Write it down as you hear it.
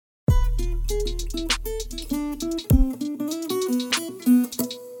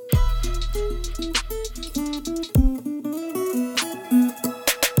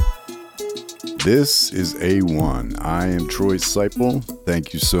This is A1. I am Troy Seipel.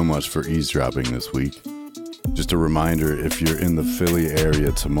 Thank you so much for eavesdropping this week. Just a reminder, if you're in the Philly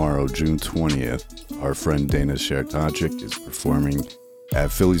area tomorrow, June 20th, our friend Dana Shertancic is performing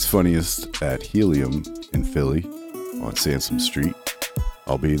at Philly's Funniest at Helium in Philly on Sansom Street.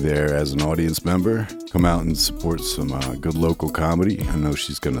 I'll be there as an audience member. Come out and support some good local comedy. I know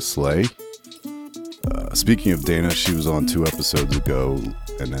she's going to slay. Speaking of Dana, she was on 2 episodes ago.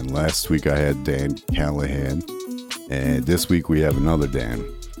 And then last week I had Dan Callahan. And this week we have another Dan.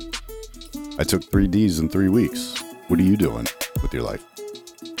 I took 3 Ds in 3 weeks. What are you doing with your life?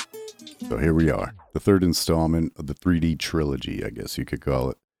 So here we are. The 3rd installment of the 3D trilogy, I guess you could call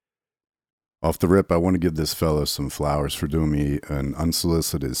it. Off the rip, I want to give this fella some flowers for doing me an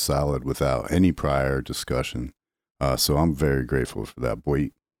unsolicited solid without any prior discussion. So I'm very grateful for that,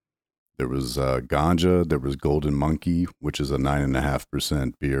 boy. There was Ganja, there was Golden Monkey, which is a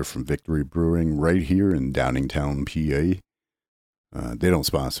 9.5% beer from Victory Brewing right here in Downingtown, PA. They don't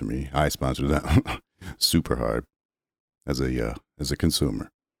sponsor me. I sponsor them super hard as a consumer.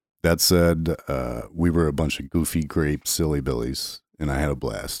 That said, we were a bunch of goofy, grape, silly billies, and I had a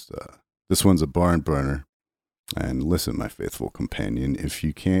blast. This one's a barn burner. And listen, my faithful companion, if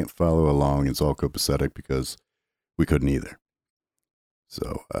you can't follow along, it's all copacetic because we couldn't either.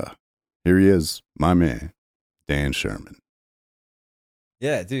 So, here he is, my man, Dan Sherman.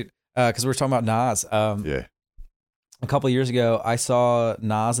 Yeah, dude. Because we're talking about Nas. Yeah. A couple of years ago, I saw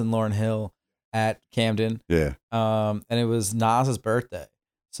Nas and Lauryn Hill at Camden. Yeah. And it was Nas's birthday.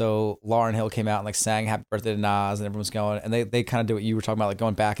 So Lauryn Hill came out and like sang "Happy Birthday" to Nas, and everyone was going. And they kind of did what you were talking about, like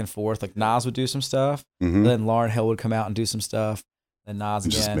going back and forth. Like Nas would do some stuff, then Lauryn Hill would come out and do some stuff, then Nas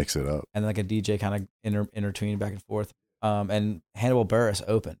again, just mix it up, and then like a DJ kind of intertwined back and forth. And Hannibal Buress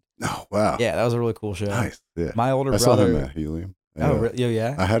opened. Oh, wow. Yeah, that was a really cool show. Nice. Yeah. My older brother. I saw him at Helium. Oh, really?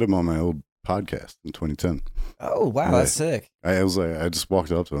 Yeah. I had him on my old podcast in 2010. Oh, wow. Yeah. That's sick. I was like, I just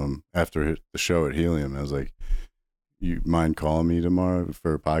walked up to him after the show at Helium. I was like, you mind calling me tomorrow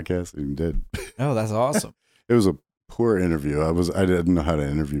for a podcast? And he did. Oh, that's awesome. It was a poor interview. I didn't know how to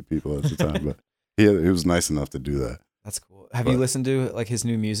interview people at the time, but he was nice enough to do that. That's cool. Have you listened to like his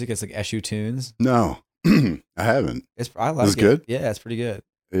new music? It's like SU Tunes. No, I haven't. I like it. Good? Yeah, it's pretty good.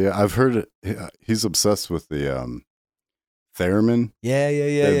 Yeah, I've heard it. He's obsessed with the theremin. Yeah.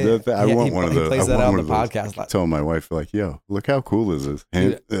 I want one of those. He plays that out on the podcast. I tell my wife, like, yo, look how cool is this?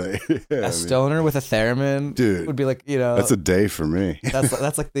 Dude, a stoner with a theremin, dude, would be like, you know, that's a day for me.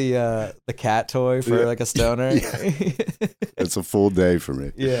 That's like the cat toy for like a stoner. It's a full day for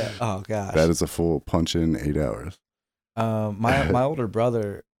me. Yeah. Oh gosh. That is a full punch in 8 hours. My older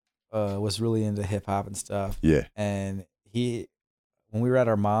brother was really into hip hop and stuff. Yeah. And when we were at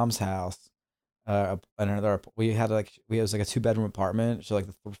our mom's house, we had like a 2-bedroom apartment. So like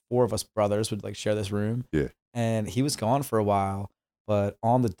the 4 of us brothers would like share this room. Yeah. And he was gone for a while, but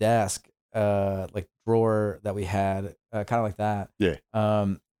on the desk, like drawer that we had, kind of like that. Yeah.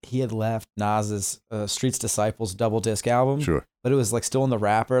 He had left Nas's Streets Disciples double disc album. Sure. But it was like still in the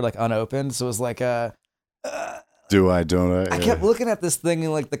wrapper, like unopened. So it was like do I, don't I? I kept looking at this thing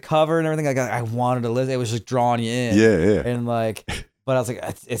and like the cover and everything. Like I wanted to listen. It was just drawing you in. Yeah. And like, but I was like,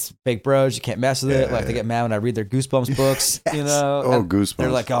 it's big bros. You can't mess with it. Like they get mad when I read their Goosebumps books, you know? Oh, and Goosebumps.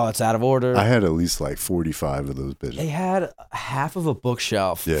 They're like, oh, it's out of order. I had at least like 45 of those bitches. They had half of a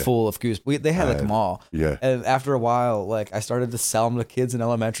bookshelf full of Goosebumps. They had like them all. Yeah. And after a while, like I started to sell them to kids in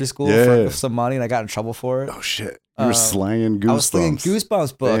elementary school for some money, and I got in trouble for it. Oh shit! You were slanging Goosebumps. I was slinging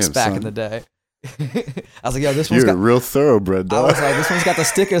Goosebumps books back in the day. I was like, yo, this one's You're a real thoroughbred, dog. I was like, this one's got the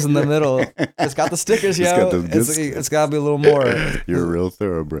stickers in the middle. It's got the stickers, yo. It's got to be a little more. You're a real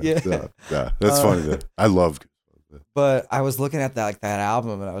thoroughbred. Yeah. That's funny. Though. I love Goosebumps. But I was looking at that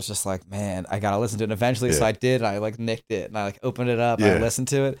album, and I was just like, man, I gotta listen to it. And eventually, so I did. I like nicked it, and I like opened it up, and I listened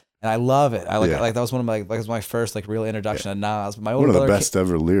to it, and I love it. I like that was one of my was my first like real introduction to Nas. But my older one of the best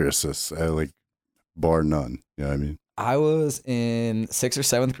ever lyricists, like bar none. You know what I mean? I was in 6th or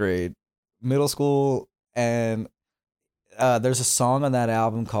 7th grade. Middle school, and there's a song on that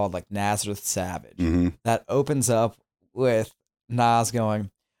album called like Nazareth Savage that opens up with Nas going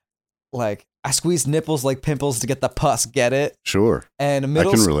like, I squeeze nipples like pimples to get the pus, get it? Sure. And a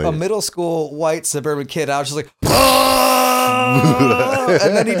middle school white suburban kid, I was just like,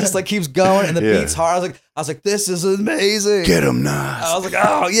 and then he just like keeps going, and the beat's hard. I was like, this is amazing. Get him, Nas. I was like,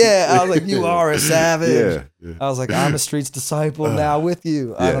 oh yeah. I was like, you are a savage. Yeah. I was like, I'm a Streets disciple now with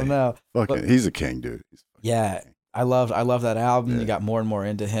you. I don't know. He's a king, dude. I love that album. You got more and more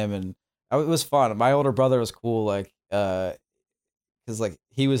into him, and it was fun. My older brother was cool, like, because like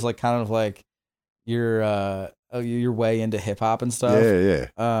he was like kind of like your your way into hip hop and stuff. Yeah.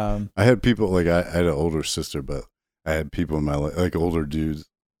 I had people like I had an older sister, but I had people in my life like older dudes.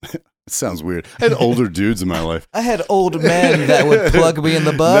 It sounds weird. I had older dudes in my life. I had old men that would plug me in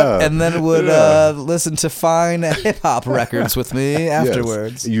the butt and then would listen to fine hip hop records with me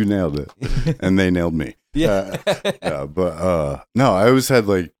afterwards. Yes, you nailed it, and they nailed me. Yeah. But no, I always had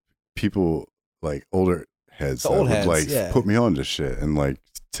like people like older heads that would like put me on to shit, and like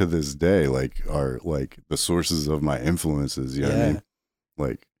to this day, like are like the sources of my influences. You know what I mean?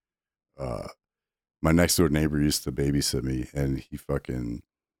 Like, my next door neighbor used to babysit me, and he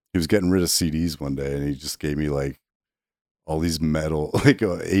was getting rid of CDs one day, and he just gave me like all these metal, like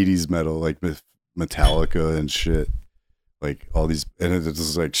 80s metal, like Metallica and shit, like all these, and it's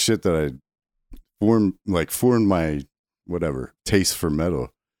just like shit that I formed my whatever taste for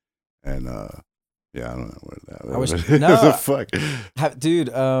metal, and yeah, I don't know what that was. The fuck, dude.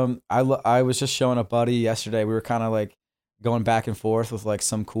 I was just showing a buddy yesterday. We were kind of like going back and forth with like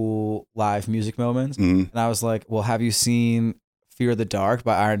some cool live music moments, and I was like, well, have you seen Fear of the Dark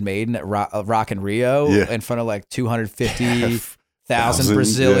by Iron Maiden at Rock in Rio in front of like 250,000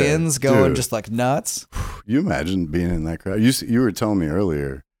 Brazilians going just like nuts? You imagine being in that crowd? You were telling me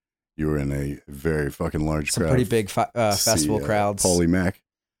earlier you were in a very fucking large crowd. Some pretty big festival crowds. Paulie Mac.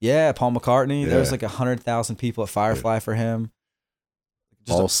 Yeah, Paul McCartney. There was like 100,000 people at Firefly for him.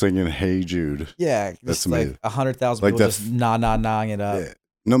 Just all singing "Hey Jude." Yeah, that's amazing. Like 100,000 people just nah it up. Yeah.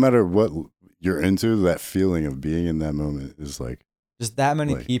 No matter what you're into, that feeling of being in that moment is like just that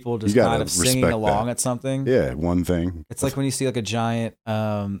many people just kind of singing along at something. Yeah, one thing. It's like when you see like a giant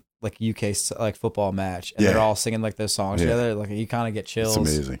like UK like football match and they're all singing like those songs together. Like you kind of get chills.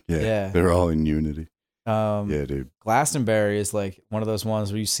 It's amazing. Yeah, they're all in unity. Yeah, dude. Glastonbury is like one of those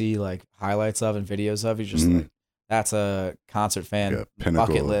ones where you see like highlights of and videos of. You're just like, that's a concert fan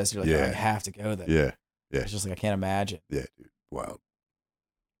bucket list. You're like, I have to go there. Yeah. It's just like I can't imagine. Yeah, dude. Wow.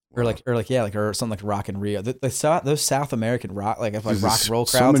 Or something like Rock in Rio. Those South American rock, like rock and roll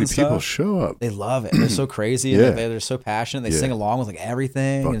crowds. So many people show up. They love it. They're so crazy. And they're so passionate. They sing along with like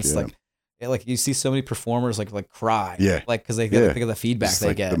everything. And it's like you see so many performers like cry. Yeah. Like because they think of the feedback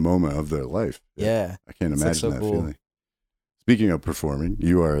they get. The moment of their life. Yeah. I can't imagine that feeling. Speaking of performing,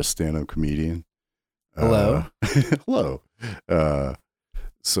 you are a stand-up comedian. Hello. Hello.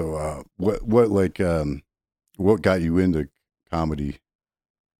 So what got you into comedy?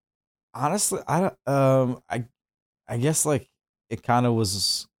 Honestly, I guess like it kind of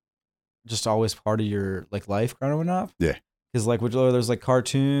was just always part of your like life growing up. Yeah. Because like there's like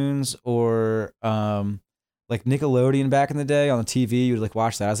cartoons or like Nickelodeon back in the day on the TV. You would like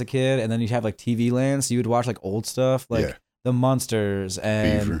watch that as a kid, and then you'd have like TV Land, so you would watch like old stuff like the Munsters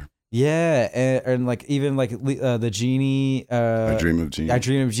and Beaver. Yeah, and like even like the Genie. I Dream of Genie. I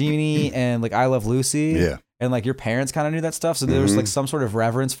Dream of Genie, and like I Love Lucy. Yeah. And like your parents kind of knew that stuff, so there was like some sort of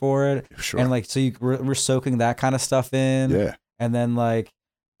reverence for it. Sure. And like so you were soaking that kind of stuff in. Yeah. And then like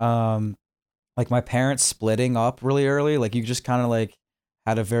my parents splitting up really early, like you just kind of like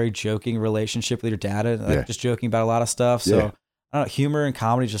had a very joking relationship with your dad, and like just joking about a lot of stuff. So I don't know, humor and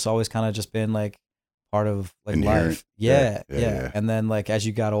comedy just always kind of just been like part of like inherent. Life. Yeah. And then like as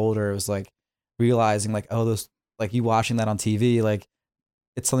you got older, it was like realizing like, oh, those like you watching that on TV, like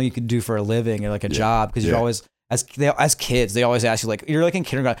it's something you could do for a living or like a job, because you're always as kids they always ask you, like you're like in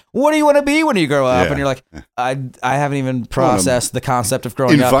kindergarten, what do you want to be when you grow up? And you're like, I haven't even processed the concept of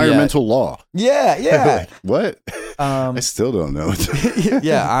growing up yet. Environmental law. Yeah. Like, what? I still don't know.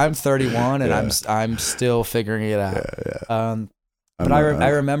 Yeah, I'm 31 and I'm still figuring it out. But I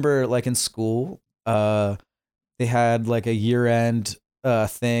remember like in school, they had like a year-end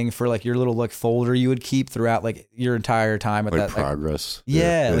thing for like your little like folder you would keep throughout like your entire time at like that progress.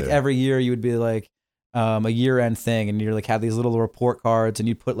 Like every year you would be like a year-end thing, and you're like had these little report cards, and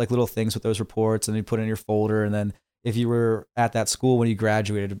you'd put like little things with those reports, and you put it in your folder, and then if you were at that school when you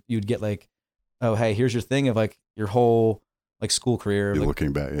graduated, you'd get like, oh hey, here's your thing of like your whole like school career. You're like,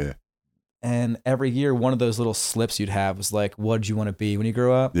 looking back, and every year one of those little slips you'd have was like, what did you want to be when you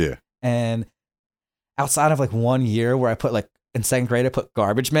grow up? Yeah. And outside of like 1 year where I put like in second grade, I put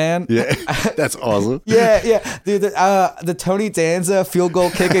Garbage Man. Yeah, that's awesome. Yeah. Dude, the Tony Danza field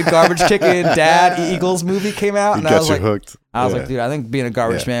goal kicking, garbage kicking dad Eagles movie came out, and I was like, hooked. I was like, dude, I think being a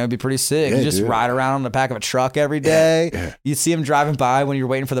garbage man would be pretty sick. You just ride around on the back of a truck every day. Yeah. You see him driving by when you're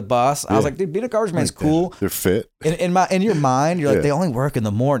waiting for the bus. I was like, dude, being a garbage man is cool. They're fit. In your mind, you're like, they only work in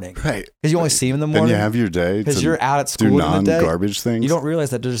the morning, right? Because you only see them in the morning. Then you have your day because you're out at school do in the day. Non-garbage things. You don't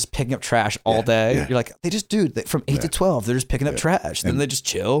realize that they're just picking up trash all day. You're like, they just do from 8 to 12. They're just picking up trash. Then they just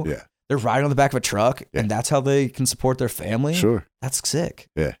chill. Yeah. They're riding on the back of a truck, and that's how they can support their family. Sure. That's sick.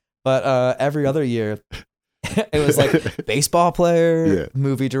 Yeah. But every other year, it was like baseball player,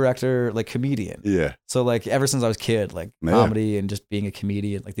 movie director, like comedian. Yeah. So like ever since I was a kid, like comedy and just being a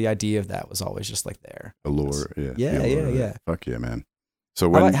comedian, like the idea of that was always just like there. Allure. Yeah. Fuck yeah, man.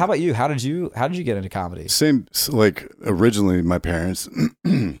 So how about you? How did you get into comedy? Same, like originally my parents,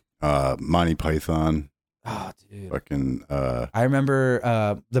 Monty Python. Oh, dude. Fucking. I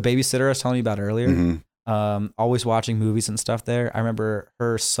remember the babysitter I was telling you about earlier. Mm-hmm. Always watching movies and stuff there. I remember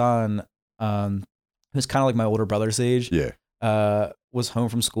her son, who's kind of like my older brother's age. Yeah. Was home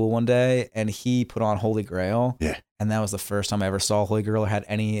from school one day and he put on Holy Grail. Yeah. And that was the first time I ever saw Holy Grail or had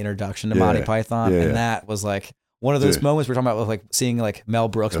any introduction to Monty Python. And that was like one of those moments we're talking about with like seeing like Mel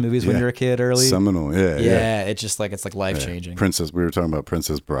Brooks movies when you're a kid early. Seminal, yeah. It's just like, it's like life changing. Princess, we were talking about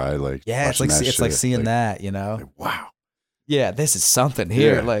Princess Bride, like it's like seeing that, you know? Like, wow. Yeah, this is something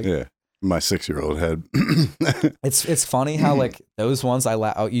here. My 6-year-old head. It's funny how like those ones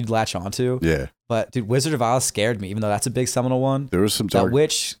you'd latch onto. Yeah. But dude, Wizard of Oz scared me, even though that's a big seminal one. There was some dark.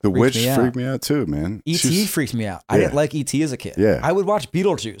 The Witch freaked me out too, man. E.T. freaked me out. I didn't like E.T. as a kid. Yeah. I would watch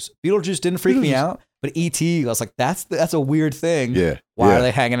Beetlejuice. Beetlejuice didn't freak me out, but E.T. I was like, that's a weird thing. Yeah. Why are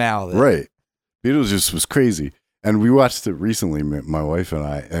they hanging out with it? Right. Beetlejuice was crazy. And we watched it recently, my wife and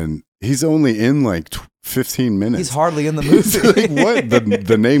I, and he's only in like 15 minutes. He's hardly in the movie. Like, what?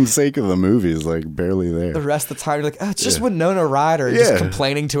 The namesake of the movie is like barely there. The rest of the time, you're like, oh, it's just Winona Ryder just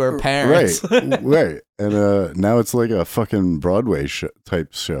complaining to her parents. Right. And now it's like a fucking Broadway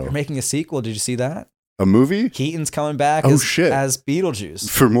type show. They're making a sequel. Did you see that? A movie? Keaton's coming back as Beetlejuice.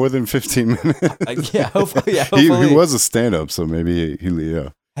 For more than 15 minutes. Hopefully. He was a stand-up, so maybe he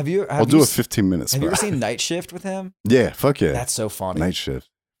I'll do a 15-minute spot. Have you ever seen Night Shift with him? Yeah, fuck yeah. That's so funny. Night Shift.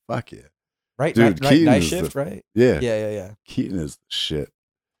 Fuck yeah. Right? Dude, Night Shift, right? Yeah. Yeah. Keaton is the shit.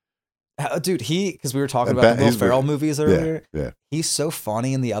 Dude, because we were talking about the Will Ferrell movies earlier. Yeah. He's so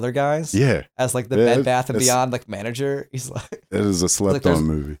funny in The Other Guys. Yeah. As like the Bed Bath & Beyond like manager. He's like... It is a slept-on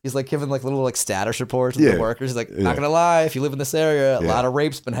movie. He's like giving like little like status reports to the workers. He's like, not gonna lie, if you live in this area, a lot of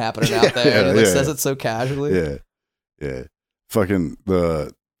rape's been happening out there. And he says it so casually. Yeah. Fucking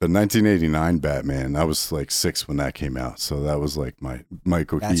the 1989 Batman, I was like 6 when that came out. So that was like my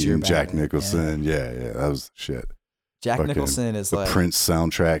Michael Keaton, Jack Nicholson. Yeah, that was the shit. Jack Nicholson is the like... Prince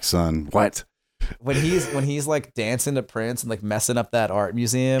soundtrack, son. What? When he's like dancing to Prince and like messing up that art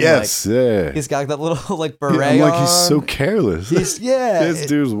museum. Yes, like, he's got like that little like beret I'm like, on. he's so careless. This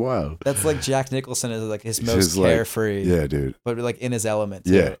dude's wild. That's like Jack Nicholson is like his most carefree. Yeah, dude. But like in his element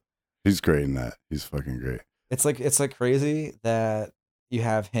too. Yeah. He's great in that. He's fucking great. It's like crazy that you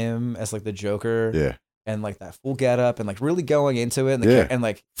have him as like the Joker. Yeah. And like that full getup and like really going into it and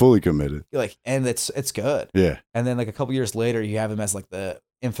like fully committed. Like and it's good. Yeah. And then like a couple years later you have him as like the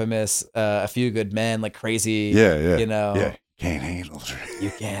infamous A Few Good Men, like crazy. Yeah. You know. Yeah. Can't handle it. You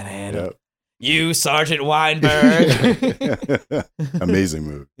can't handle it. You, Sergeant Weinberg. Amazing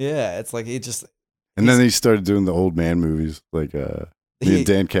movie. Yeah, it's like he just. And then he started doing the old man movies, like me and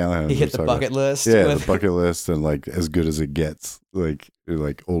Dan Callahan. He hit the bucket list. Yeah, the bucket list, and like As Good as It Gets, like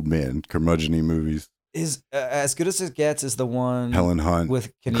old man curmudgeon-y movies. Is As Good as It Gets is the one Helen Hunt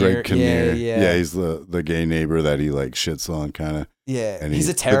with Kinnear. Greg Kinnear. Yeah. He's the gay neighbor that he like shits on, kind of. Yeah, and he's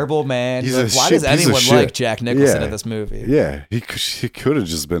a terrible man. He's like, why does anyone like Jack Nicholson in this movie? Yeah, he could have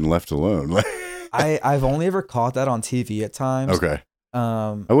just been left alone. I've only ever caught that on TV at times. Okay.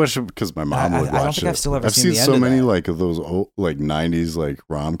 I wish because my mom would watch it. I don't think I've still ever seen the so end many of that. like of those old like 90s like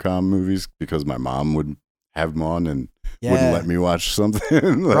rom-com movies because my mom would have them on and wouldn't let me watch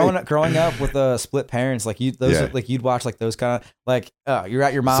something. Like, growing up with split parents, like you'd watch like those kind of like you're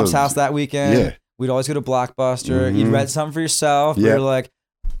at your mom's house that weekend. Yeah. We'd always go to Blockbuster. You'd read something for yourself. Yeah. You're like,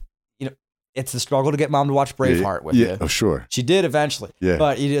 it's the struggle to get mom to watch Braveheart with you. Oh, sure. She did eventually. Yeah.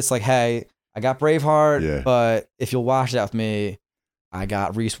 But you just like, hey, I got Braveheart, but if you'll watch that with me, I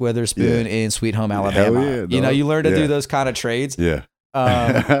got Reese Witherspoon in Sweet Home Alabama. Hell yeah, you learn to do those kind of trades. Yeah.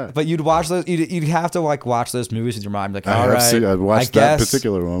 But you'd watch those. You'd have to like watch those movies with your mom. Like, all right, I'd watch that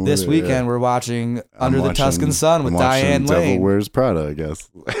particular one. This weekend we're watching Under the Tuscan Sun with Diane Lane. Devil Wears Prada, I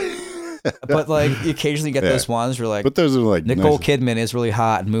guess. But like occasionally you get those ones where like, but those are like Nicole Kidman is really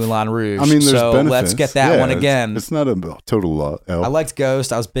hot in Moulin Rouge. I mean, there's so benefits. Let's get that one again. It's not a total law. I liked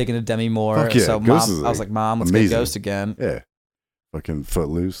Ghost. I was big into Demi Moore. Fuck yeah. So Ghost I was like, Mom, let's get Ghost again. Yeah. Fucking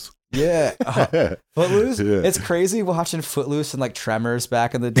Footloose. Yeah. Footloose? Yeah. It's crazy watching Footloose and like Tremors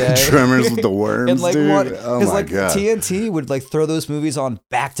back in the day. Tremors with the worms, and like dude. Oh my like God. TNT would like throw those movies on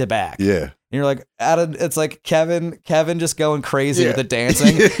back to back. Yeah. And you're like, it's like Kevin just going crazy Yeah. with the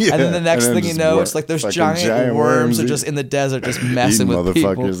dancing. Yeah. And then the next And then thing you just know, it's like those giant worms are just in the desert just messing with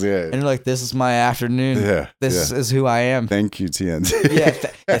people. Yeah. And you're like, this is my afternoon. Yeah. This is who I am. Thank you, TNT.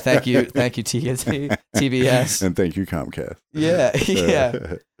 Yeah. Thank you, TNT, TBS. And thank you, Comcast. Yeah.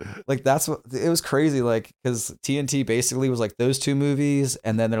 Yeah. Like that's what it was crazy. Like, because TNT basically was like those two movies.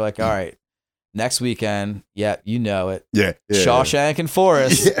 And then they're like, all right, next weekend, yeah, you know it. Yeah. Shawshank and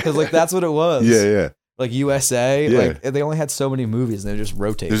Forrest. Because like that's what it was. Yeah. Like USA, Yeah. like they only had so many movies and they just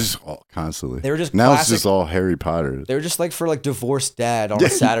rotated. They're just all constantly. They were just now classic. it's just all Harry Potter. They were just like for like divorced dad on a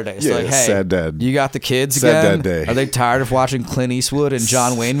Saturday. So like, hey, sad dad. you got the kids Sad again? dad day. Are they tired of watching Clint Eastwood and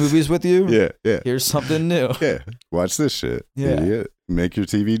John Wayne movies with you? Yeah. Here's something new. Yeah. Watch this shit. Yeah. Idiot. Make your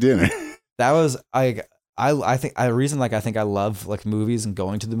TV dinner. That was I think the reason like I think I love like movies and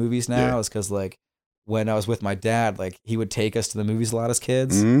going to the movies now is because like when I was with my dad, like he would take us to the movies a lot as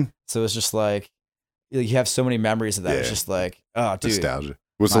kids. Mm-hmm. So it's just like you have so many memories of that. It's just like, oh, dude. Nostalgia.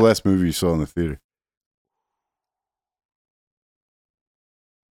 What's the last movie you saw in the theater?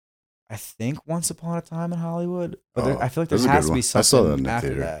 I think Once Upon a Time in Hollywood, but I feel like there was a has good to be one. I saw that in something the after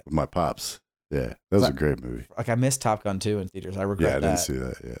theater that. with my pops. Yeah, that was a great movie. Like I missed Top Gun 2 in theaters. I regret Yeah, I that. didn't see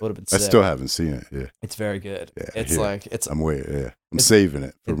that. Yeah, Would have been I sick. still haven't seen it. Yeah, It's very good. Yeah, It's like it's I'm waiting. Yeah, I'm saving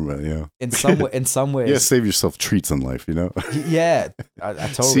it for in some ways. Yeah, save yourself treats in life. Yeah, I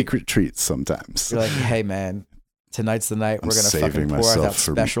totally. Secret treats sometimes. You're like, hey man, tonight's the night we're gonna saving fucking pour out that myself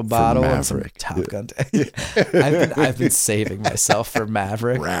for special bottle and some Maverick. Top Gun. Yeah. I've been saving myself for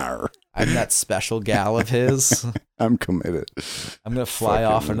Maverick. Rawr. I'm that special gal of his. I'm committed. I'm gonna fly Fucking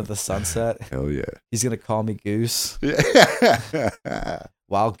off into the sunset. Hell yeah. He's gonna call me Goose Yeah.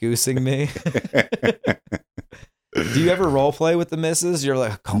 while goosing me. Do you ever role play with the missus? You're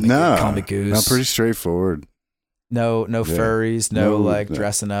like, call me Goose. No, pretty straightforward. No furries, no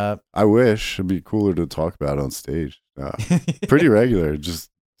dressing up. I wish it'd be cooler to talk about on stage. Pretty regular, just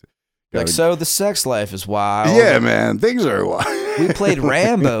like so. The sex life is wild. Yeah, man, things are wild. We played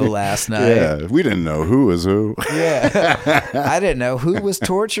Rambo last night. Yeah, we didn't know who was who. Yeah, I didn't know who was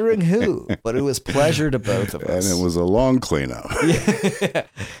torturing who, but it was pleasure to both of us. And it was a long cleanup. Yeah,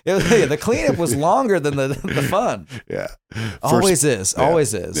 the cleanup was longer than the fun. Yeah, always is.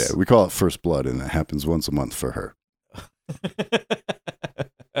 Yeah, we call it first blood, and it happens once a month for her.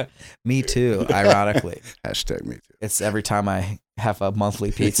 Me too, ironically. Hashtag me too. It's every time I have a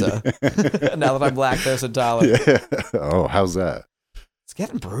monthly pizza. Now that I'm lactose intolerant. Yeah. Oh, how's that? It's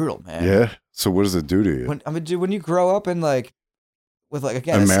getting brutal, man. Yeah. So what does it do to you? When you grow up in like with like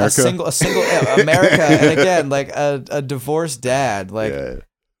again America? a single America and again like a divorced dad, like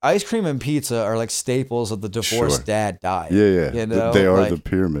ice cream and pizza are like staples of the divorced dad diet. Yeah. You know, they are like, the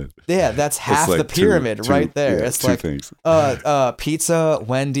pyramid. Yeah, that's half like the pyramid right there. Yeah, it's two like things. Pizza,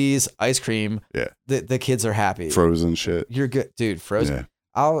 Wendy's, ice cream. Yeah. The kids are happy. Frozen shit. You're good, dude. Frozen.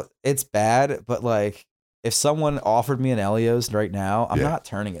 Yeah. It's bad, but like if someone offered me an Elio's right now, I'm not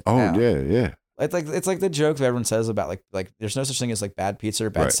turning it down. Oh yeah. It's like the joke that everyone says about like there's no such thing as like bad pizza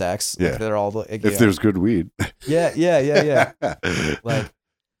or bad sex. Yeah. Like they're all like, if there's good weed. Yeah. Like,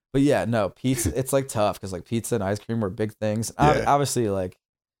 but yeah, no pizza. It's like tough because like pizza and ice cream were big things. Obviously, like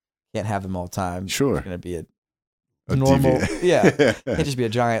can't have them all the time. Sure, it's gonna be a normal. Can't just be a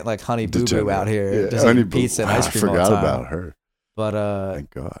giant like honey boo boo out here. Just eating pizza and ice cream all the time. I forgot about her. But thank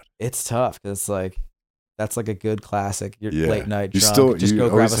God, it's tough because it's like. That's like a good classic. You're late night drunk. You just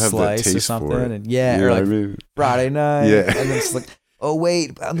go grab a slice or something, and or like Friday night. Yeah, and then it's like, oh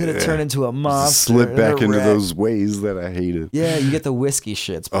wait, I'm gonna turn into a monster. Slip back into those ways that I hated. Yeah, you get the whiskey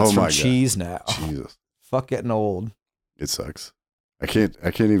shits, but it's from cheese now. Jesus, fuck getting old. It sucks. I can't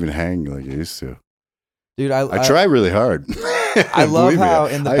even hang like I used to. Dude, I try really hard. I love how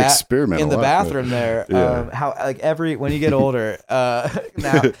in the bathroom there, Yeah. how like when you get older,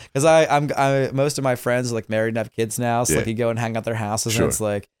 now because I'm most of my friends are like married and have kids now, so like you go and hang out their houses, and it's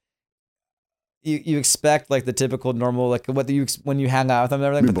like you expect like the typical normal like when you hang out with them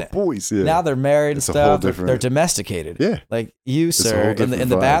and everything, but boys, now they're married and stuff. They're domesticated. Yeah, like you, sir, in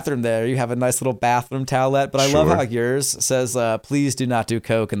the bathroom there, you have a nice little bathroom towelette. But I love how yours says, "Please do not do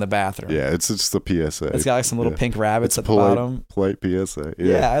coke in the bathroom." Yeah, it's just the PSA. It's got like some little pink rabbits at the bottom. Polite PSA.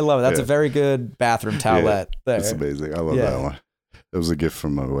 Yeah, I love it. That's a very good bathroom towelette. There, it's amazing. I love that one. It was a gift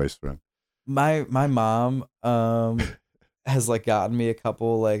from my wife's friend. My mom has like gotten me a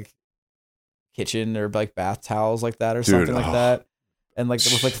couple like kitchen or like bath towels like that or something like that, and like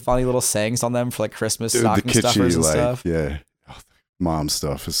with like funny little sayings on them for like Christmas stocking stuffers and stuff. Yeah, mom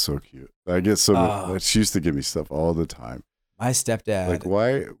stuff is so cute. I get so much. She used to give me stuff all the time. My stepdad. Like,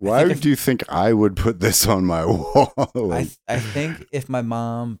 why do you think I would put this on my wall? Like, I think if my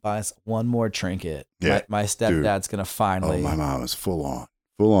mom buys one more trinket, my stepdad's going to finally. Oh, my mom is full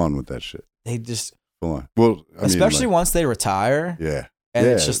on with that shit. They just. Full on. Well, especially once they retire. Yeah. And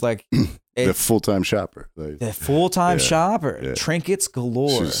it's just like. The full-time shopper. Like, the full-time shopper. Yeah. Trinkets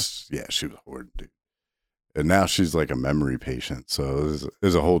galore. She was hoarding, dude. And now she's like a memory patient. So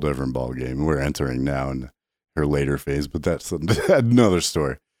there's a whole different ballgame. We're entering now in her later phase, but that's another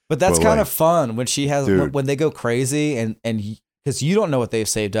story. But that's kind of fun when she has, when they go crazy and because you don't know what they've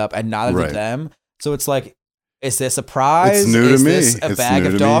saved up and neither do them. So it's like, is this a prize? It's new to me. Is this a bag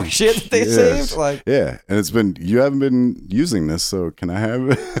of dog shit that they saved? Like, yeah. And you haven't been using this, so can I have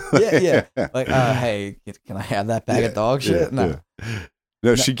it? yeah. Like, hey, can I have that bag of dog shit? No.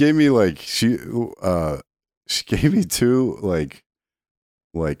 No, she gave me she gave me two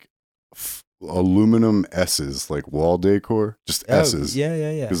aluminum S's, like wall decor, just S's.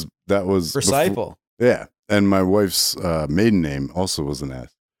 Yeah. Because that was recycle. Yeah. And my wife's maiden name also was an S.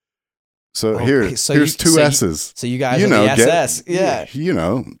 So here's two S's. So you guys are the SS. Yeah.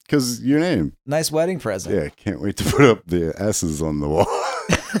 Because your name. Nice wedding present. Yeah. Can't wait to put up the S's on the wall.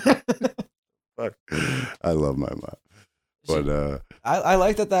 Fuck. I love my mom. But I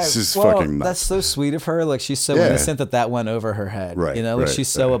like that. She's fucking nuts. That's so sweet of her. Like, she's so innocent that went over her head. Right. Like, she's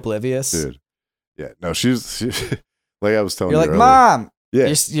so oblivious. Dude. Yeah. No, she's like I was telling you. You're like, earlier. Mom.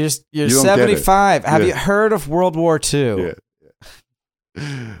 Yeah. You're 75. Have you heard of World War II? Yeah.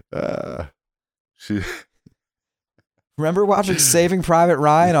 She remember watching Saving Private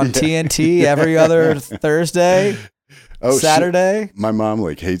Ryan on TNT every other Thursday, Saturday. My mom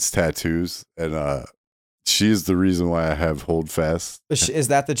hates tattoos, and she's the reason why I have hold fast. Is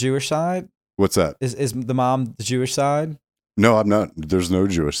that the Jewish side? What's that? Is the mom the Jewish side? No, I'm not. There's no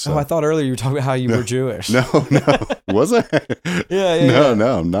Jewish side. Oh, I thought earlier you were talking about how you were Jewish. No. Was I? Yeah.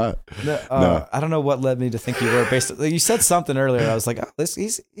 No, I'm not. No. I don't know what led me to think you were. Basically, you said something earlier. I was like, oh,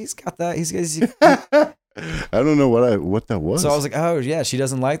 he's got that. He's I don't know what that was. So I was like, oh yeah, she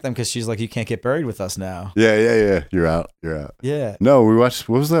doesn't like them because she's like, you can't get buried with us now. Yeah. You're out. Yeah. No, we watched.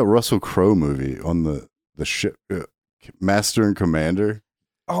 What was that Russell Crowe movie on the ship? Master and Commander.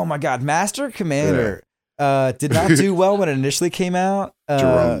 Oh my God, Master Commander. Yeah. Did not do well when it initially came out.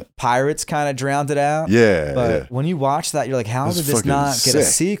 Pirates kind of drowned it out. Yeah. But when you watch that, you're like, how did this not get a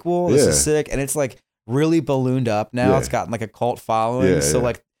sequel? This is sick. And it's really ballooned up now. It's gotten a cult following.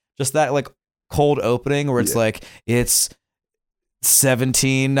 So just that cold opening where it's it's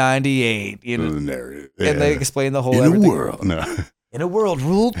 1798, and they explain the whole everything. In a world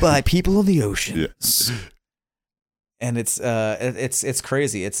ruled by people of the oceans. And it's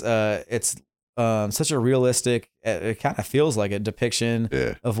crazy. It's such a realistic, it kind of feels like a depiction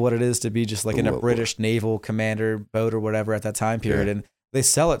of what it is to be just in a British naval commander boat or whatever at that time period. And they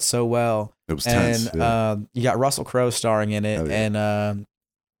sell it so well. It was tense. And you got Russell Crowe starring in it. And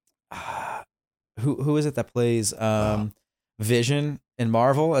who is it that plays Vision in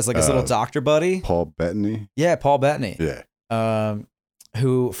Marvel as his little doctor buddy? Paul Bettany. Yeah, Paul Bettany. Yeah.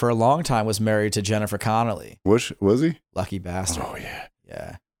 Who for a long time was married to Jennifer Connelly. Was he? Lucky bastard. Oh yeah.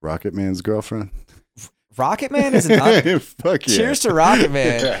 Yeah. Rocket Man's girlfriend. Rocket Man is an Fuck yeah. Cheers to Rocket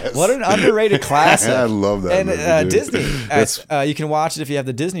Man. Yes. What an underrated classic. I love that. And Disney. You can watch it if you have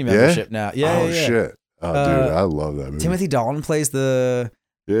the Disney membership now. Yeah. Shit. Oh, dude, I love that movie. Timothy Dalton plays the.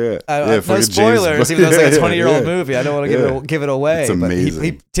 Yeah. No spoilers, even though it's a 20-year-old movie. I don't want to give it away. It's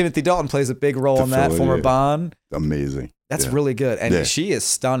amazing. But Timothy Dalton plays a big role in that, former Bond. Amazing. That's really good. And she is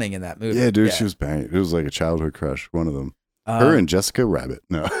stunning in that movie. Yeah, dude, she was banging. It was like a childhood crush, one of them. Her and Jessica Rabbit.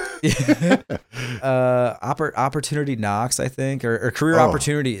 No. Opportunity Knocks, I think, or Career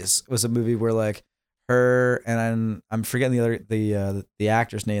Opportunities was a movie where her and I'm forgetting the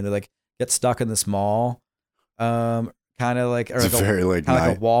actor's name. They get stuck in this mall, kind of like a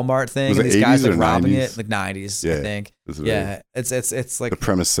Walmart thing. And these guys robbing 90s? It, 90s, I think. It's like the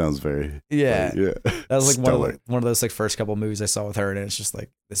premise sounds very that was one of those first couple movies I saw with her, and it's just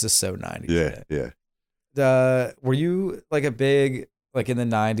this is so 90s. Yeah. Were you a big in the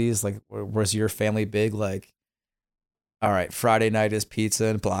 90s? Was your family big? All right, Friday night is pizza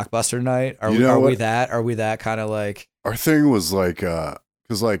and Blockbuster night. Are we that kind of Our thing was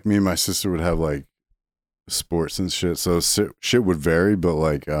because me and my sister would have sports and shit, so shit would vary.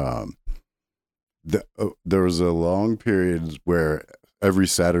 But there was a long period where every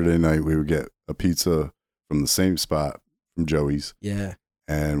Saturday night we would get a pizza from the same spot from Joey's. Yeah.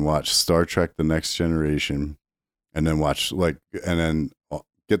 And watch Star Trek: The Next Generation, and then watch and then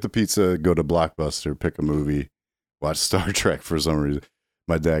get the pizza, go to Blockbuster, pick a movie, watch Star Trek for some reason.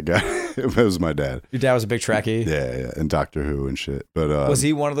 My dad got it was my dad. Your dad was a big Trekkie. Yeah, and Doctor Who and shit. But was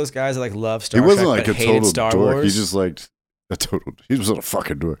he one of those guys that like loved Star Trek? He wasn't Trek, like a hated total Star dork. Wars? He just liked a total. He was a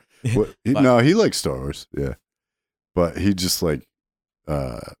fucking dork. No, he liked Star Wars. Yeah, but he just like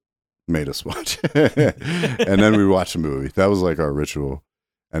made us watch, and then we watched a movie. That was like our ritual.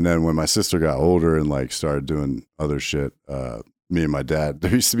 And then when my sister got older and like started doing other shit, me and my dad,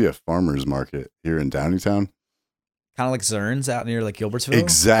 there used to be a farmer's market here in Downingtown. Kind of like Zern's out near like Gilbertsville.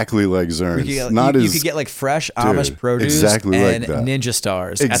 Exactly like Zern's. You could get like fresh Amish produce and ninja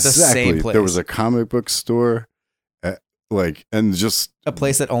stars at the same place. There was a comic book store, and just a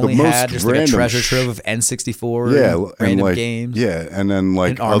place that only had just like a treasure trove of N64 random games. Yeah, and then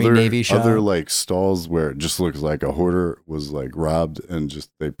like Navy shop. other like stalls where it just looks like a hoarder was like robbed and just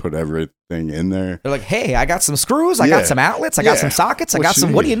they put everything in there. They're like, hey, I got some screws, I got some outlets, I got some sockets, I got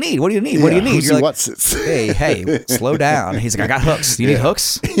some. What do you need? What do you need? What do you need? You're like, hey, slow down. He's like, I got hooks. You need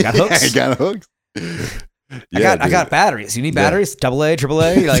hooks? You got hooks? I got hooks. I got batteries. You need batteries? AA,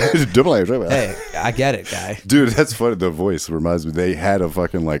 AAA? You're like, AA. Hey, I get it, guy. Dude, that's funny. The voice reminds me. They had a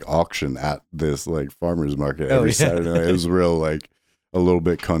fucking like auction at this like farmer's market every Saturday night. It was real like a little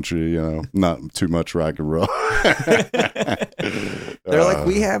bit country, not too much rock and roll. They're like,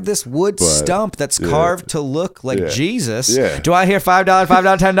 we have this wood stump that's carved to look like Jesus. Yeah. Do I hear $5, $5,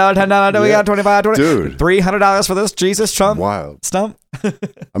 $10, $10? We got $25, $20. Dude. $300 for this Jesus Trump stump?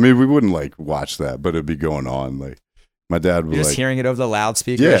 I mean, we wouldn't like watch that, but it'd be going on. Like my dad would You're just hearing it over the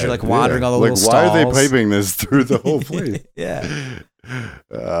loudspeakers. You're like wandering all the little why stalls. Why are they piping this through the whole place? Yeah.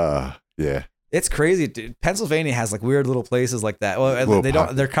 Yeah. It's crazy, dude. Pennsylvania has like weird little places like that. Well, they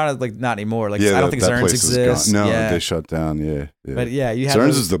don't. They're kind of like not anymore. Like I don't think Zern's exists. No, they shut down. Yeah. But yeah, you have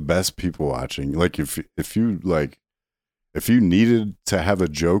Zern's is the best people watching. Like if you needed to have a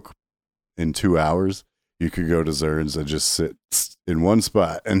joke in 2 hours, you could go to Zern's and just sit in one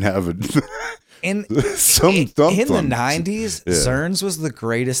spot and have a. In the 90s, Zern's was the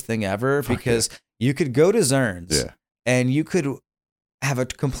greatest thing ever because you could go to Zern's and you could have a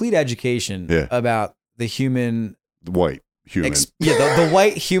complete education about the human white human the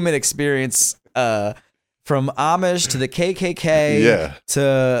white human experience from Amish to the KKK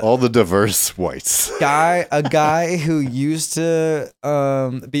to all the diverse whites. A guy who used to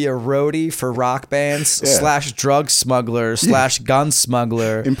be a roadie for rock bands / drug smuggler / gun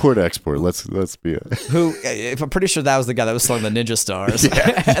smuggler, import export. Let's be who I'm pretty sure that was the guy that was selling the ninja stars and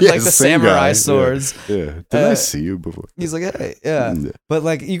like the samurai guy. swords. Did I see you before? He's like, hey, but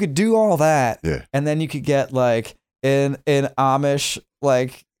like you could do all that, and then you could get like in Amish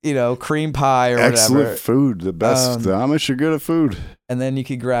like. Cream pie or excellent whatever. Food, the best. The Amish are good at food. And then you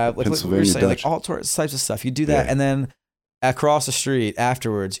could grab, like we were saying, like all types of stuff. You do that, and then across the street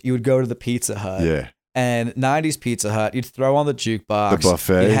afterwards, you would go to the Pizza Hut. Yeah. And 90s Pizza Hut, you'd throw on the jukebox. The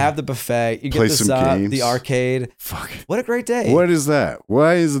buffet. You'd have the buffet. You'd get the arcade. Fuck. What a great day. What is that?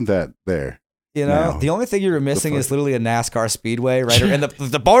 Why isn't that there? The only thing you were missing is literally a NASCAR speedway, right? Or in the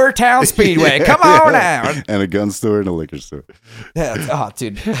Boyertown Speedway. Come on now. And a gun store and a liquor store. Yeah. Oh,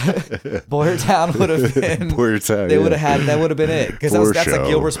 dude. Boyertown would have been. Boyertown. They would have had. That would have been it because that's like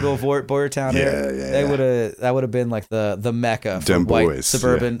Gilbertsville, Boyertown. Yeah. That would have been like the mecca for Dem white boys,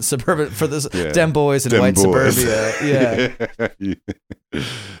 suburban for this Dem boys in white suburbia. Yeah.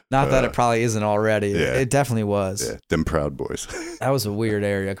 Not that it probably isn't already. Yeah. It definitely was. Yeah. Dem Proud Boys. That was a weird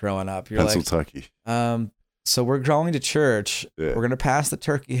area growing up. You're Pennsylvania. So we're going to church. Yeah. We're gonna pass the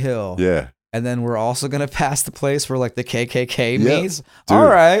Turkey Hill. Yeah. And then we're also gonna pass the place where like the KKK meets. Dude, all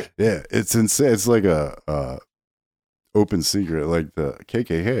right. Yeah, it's insane. It's like a open secret. Like the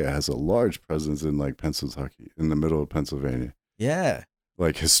KKK has a large presence in like Pennsylvania, in the middle of Pennsylvania. Yeah.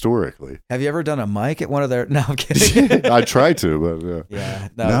 Like historically. Have you ever done a mic at one of their? No, I'm kidding. I tried to, but yeah,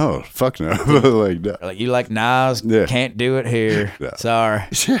 no, fuck no. Like no. Like you like Nas? Yeah. Can't do it here. No. Sorry.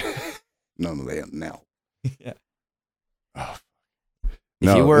 None of that now. Yeah. Oh.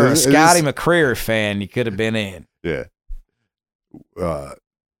 If you were a Scotty McCreery fan, you could have been in. Yeah.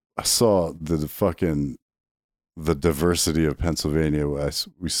 I saw the diversity of Pennsylvania.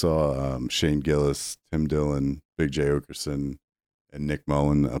 We saw Shane Gillis, Tim Dillon, Big J. Okerson, and Nick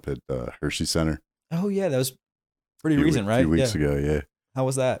Mullen up at Hershey Center. Oh yeah, that was pretty recent, right? A few weeks ago, yeah. How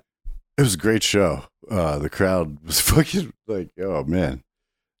was that? It was a great show. The crowd was fucking like, oh man.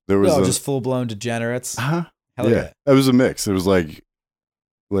 There was just full blown degenerates. Hell yeah. It was a mix. It was like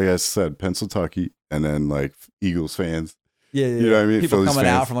I said, Pennsylvania, and then like Eagles fans. Yeah. You know what I mean? People Phillies coming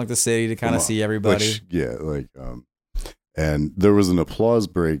fans. out from like the city to kind of see everybody. And there was an applause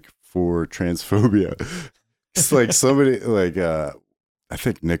break for transphobia. It's like somebody like I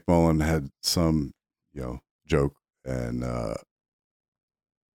think Nick Mullen had some joke, and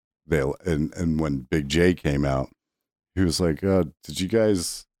and when Big J came out, he was like, "Did you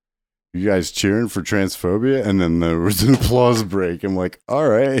guys cheering for transphobia?" And then there was an applause break. I'm like, "All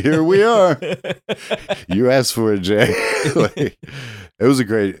right, here we are. You asked for it, Jay." Like, it was a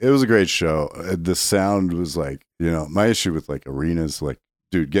great show. The sound was like, my issue with like arenas, like,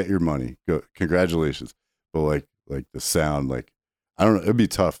 dude, get your money, go, congratulations. But like the sound, like, I don't know, it'd be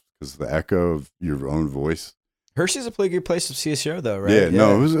tough because the echo of your own voice. Hershey's a pretty good place to see a show, though, right? Yeah,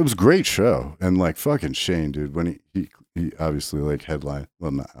 no, it was a great show, and like fucking Shane, dude, when he obviously like headline,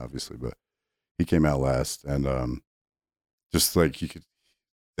 well, not obviously, but he came out last, and just like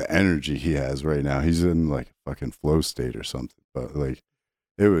the energy he has right now, he's in like a fucking flow state or something. But like,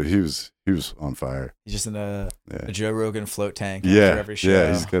 he was on fire. He's just in a Joe Rogan float tank after every show.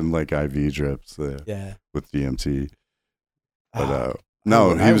 Yeah, he's getting like IV drips. With DMT, but.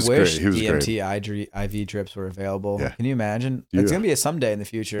 No, he was great. He was DMT great. IV drips were available. Yeah. Can you imagine? It's going to be a someday in the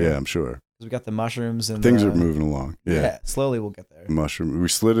future. Yeah, I'm sure. Because we got the mushrooms and things are moving along. Yeah, slowly we'll get there. Mushroom. We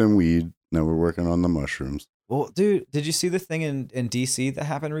slid in weed. Now we're working on the mushrooms. Well, dude, did you see the thing in DC that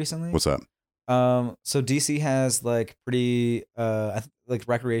happened recently? What's up? So DC has like pretty like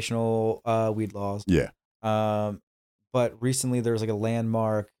recreational weed laws. Yeah. But recently there was like a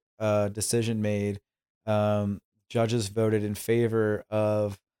landmark decision made. Judges voted in favor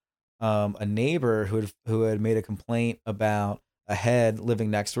of a neighbor who had made a complaint about a head living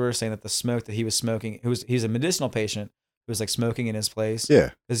next to her, saying that the smoke that he was smoking, he's a medicinal patient who was like smoking in his place. Yeah,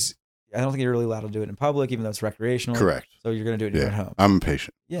 because I don't think you're really allowed to do it in public, even though it's recreational. Correct. So you're gonna do it in your own home. I'm a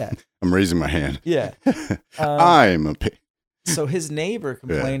patient. Yeah, I'm raising my hand. Yeah, I'm a patient. So his neighbor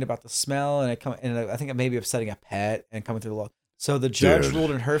complained about the smell, and I think it may be upsetting a pet and coming through the law. So the judge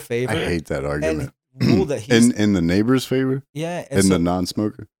ruled in her favor. I hate that argument. Ruled that he's in the neighbor's favor. Yeah, and the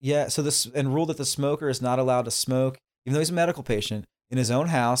non-smoker. Yeah, so ruled that the smoker is not allowed to smoke, even though he's a medical patient, in his own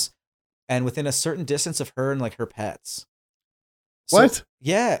house, and within a certain distance of her and like her pets. What?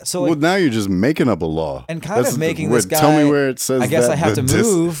 Yeah. So well, now you're just making up a law and kind of making this guy. Tell me where it says. I guess I have to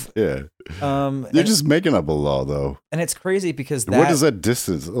move. Yeah. You're just making up a law, though. And it's crazy because what is that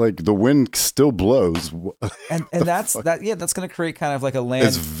distance? Like the wind still blows. And that's that. Yeah, that's going to create kind of like a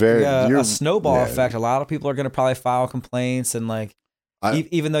It's very a snowball effect. A lot of people are going to probably file complaints, and like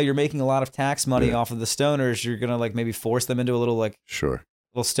even though you're making a lot of tax money off of the stoners, you're going to like maybe force them into a little like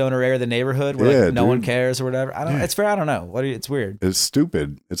little stoner area of the neighborhood where like, no one cares or whatever. I don't. It's fair. I don't know. It's weird. It's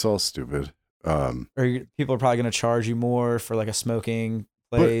stupid. It's all stupid. Or people are probably going to charge you more for like a smoking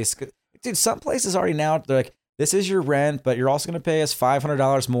place. Dude, some places already now they're like, this is your rent, but you're also going to pay us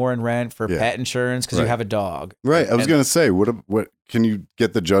 $500 more in rent for pet insurance because you have a dog. Right. I was going to say, what can you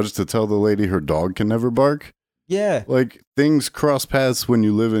get the judge to tell the lady her dog can never bark? Yeah. Like things cross paths when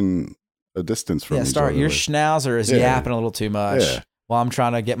you live in a distance from each other. Your schnauzer is yapping a little too much. Yeah. While I'm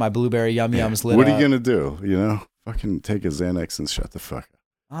trying to get my blueberry yum yums lit What are up. you going to do? You know, fucking take a Xanax and shut the fuck up.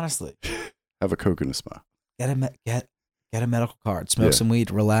 Honestly. Have a Coke and a smile. Get a medical card. Smoke some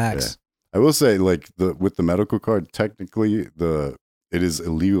weed. Relax. Yeah. I will say, like with the medical card, technically it is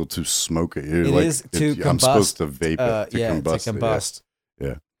illegal to smoke it. It like, is to combust. I'm supposed to vape it to combust. To combust.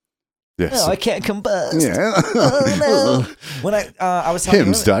 Yeah. No, I can't combust. Yeah. Oh, no. When I was talking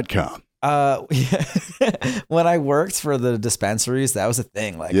Hims.com. When I worked for the dispensaries, that was a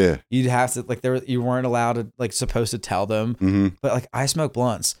thing. Like, you'd have to like you weren't allowed to like supposed to tell them, but like I smoke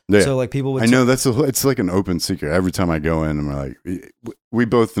blunts, so like people would. I know it's like an open secret. Every time I go in, I'm like, we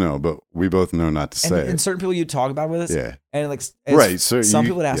both know, but we both know not to say. And certain people you talk about with us, and like so some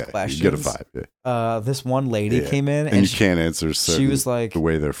people would ask questions. You get a vibe. This one lady came in, and you can't answer. She was like the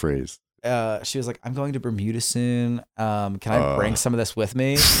way they're phrased. She was like, I'm going to Bermuda soon. Can I bring some of this with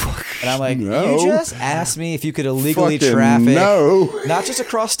me? And I'm like, no. You just asked me if you could illegally traffic, not just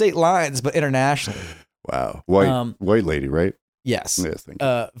across state lines, but internationally. Wow. White lady, right? Yes. Yes, thank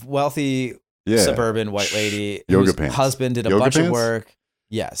you. Wealthy suburban white lady. Yoga pants. Husband did a bunch of work.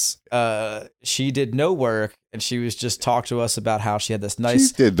 Yes. She did no work, and she was just talked to us about how she had this nice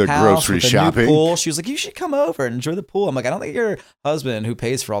she did the house grocery with a shopping. new pool. She was like, you should come over and enjoy the pool. I'm like, I don't think your husband who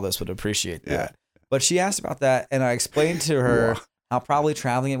pays for all this would appreciate that. Yeah. But she asked about that, and I explained to her how probably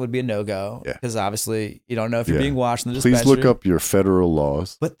traveling it would be a no-go because obviously you don't know if you're being watched in the dispensary. Please look up your federal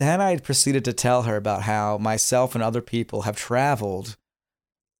laws. But then I proceeded to tell her about how myself and other people have traveled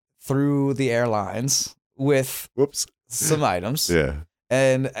through the airlines with some items. Yeah.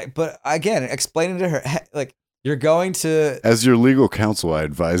 But again, explaining to her, like, you're going to... As your legal counsel, I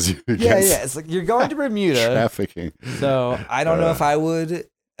advise you against it's like, you're going to Bermuda. trafficking. So I don't know if I would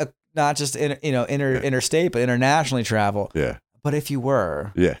not just, interstate, but internationally travel. Yeah. But if you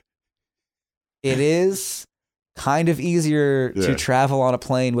were... Yeah. It is kind of easier to travel on a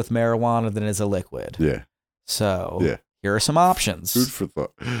plane with marijuana than it is a liquid. Yeah. So here are some options. Food for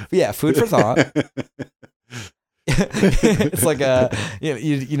thought. Yeah, food for thought. It's like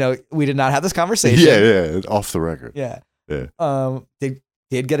you know, we did not have this conversation. Yeah, off the record. Yeah. They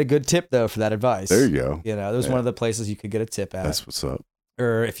did get a good tip though for that advice. There you go. You know, it was one of the places you could get a tip at. That's what's up.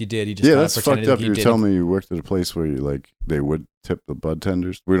 Or if you did, you just that's fucked up. You were telling me you worked at a place where you like they would tip the bud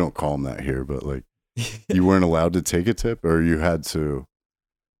tenders. We don't call them that here, but like you weren't allowed to take a tip, or you had to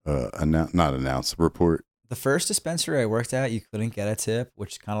report. The first dispensary I worked at, you couldn't get a tip,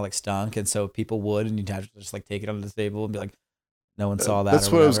 which kind of like stunk, and so people would, and you'd have to just like take it under the table and be like, no one saw that.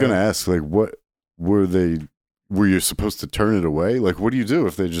 That's what I was going to ask. Like, what were they? Were you supposed to turn it away? Like, what do you do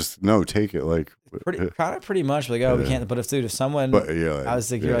if they just take it? Like, pretty much like, oh, we can't. But if someone, I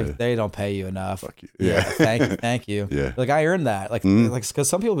was like, you're like, they don't pay you enough. Fuck you. Yeah, thank you. Yeah, like I earned that. Like because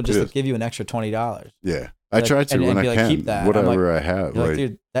some people would just like, give you an extra $20. Yeah, I try to when I can. Keep that. Whatever I have. Like,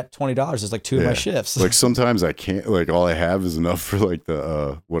 dude, that $20 is like 2 of my shifts. Like sometimes I can't. Like all I have is enough for like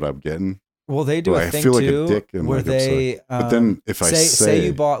the what I'm getting. Well, they do a thing feel too, like a dick and where they. But then if I say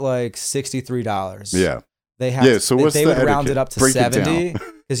you bought like $63. Yeah. They have so what's they the would round it up to Break 70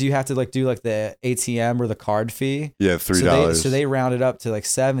 because you have to like do like the ATM or the card fee. Yeah, $3. So they round it up to like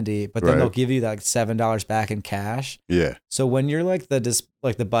 70, but then they'll give you that like $7 back in cash. Yeah. So when you're like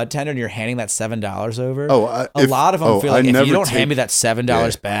the bud tender and you're handing that $7 over, a lot of them feel like if you don't hand me that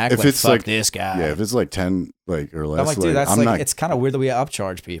 $7 back, if it's like this guy. Yeah, if it's like 10 or less, I'm like, dude, that's like it's kind of weird that we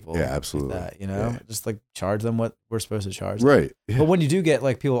upcharge people. Yeah, absolutely. Like that, you know, just like charge them what we're supposed to charge. Right. Yeah. But when you do get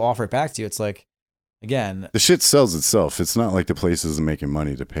like people offer it back to you, it's like. Again, the shit sells itself. It's not like the place isn't making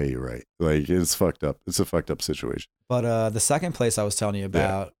money to pay you, right? Like it's fucked up. It's a fucked up situation. But the second place I was telling you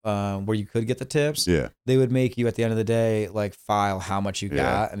about, where you could get the tips, they would make you at the end of the day like file how much you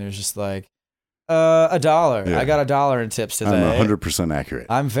got, and it was just like $1. Yeah. I got $1 in tips today. I'm 100% accurate.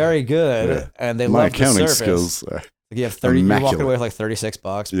 I'm very good, and they my love accounting the skills. You have 30. You're walking away with like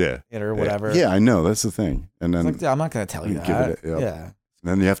 $36, or whatever. Yeah, I know that's the thing. And then like, I'm not going to tell you that. Yeah. And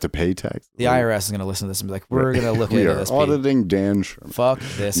then you have to pay tax. The IRS is going to listen to this and be like, we're going to look into this. Auditing Dan Sherman. Fuck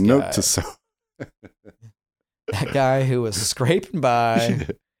this guy. Note to self. That guy who was scraping by.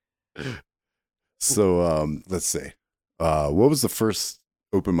 So let's see. What was the first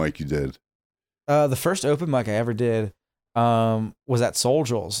open mic you did? The first open mic I ever did was at Soul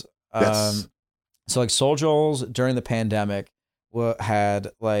Joel's. Yes. So like Soul Joel's during the pandemic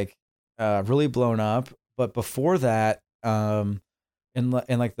had like really blown up. But before that, in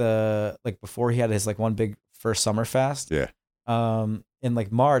like before he had his like one big first summer fest. Yeah. In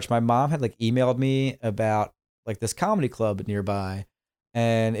like March, my mom had like emailed me about like this comedy club nearby,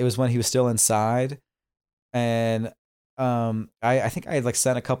 and it was when he was still inside, and I think I had like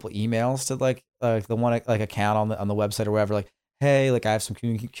sent a couple emails to like the one like account on the website or whatever, like, hey, like I have some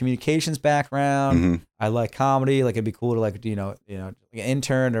communications background. Mm-hmm. I like comedy. Like it'd be cool to like like an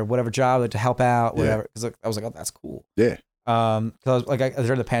intern or whatever job like, to help out, whatever. Because I was like, oh, that's cool. Yeah. Because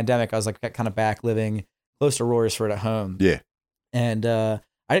during the pandemic, I was like kind of back living close to Royersford at home. Yeah. And I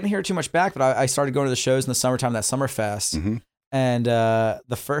didn't hear too much back, but I started going to the shows in the summertime, that Summerfest. Mm-hmm. And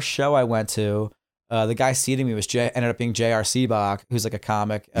the first show I went to, the guy seating me ended up being J.R. Seabach, who's like a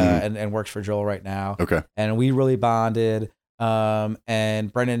comic and works for Joel right now. Okay. And we really bonded.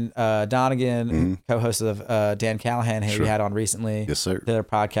 And Brendan Donegan, co-host of Dan Callahan, who we had on recently. Yes, sir. Their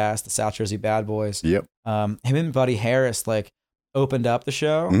podcast, the South Jersey Bad Boys. Yep. Him and Buddy Harris like opened up the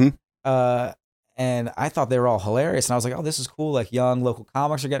show. Mm-hmm. And I thought they were all hilarious. And I was like, oh, this is cool. Like young local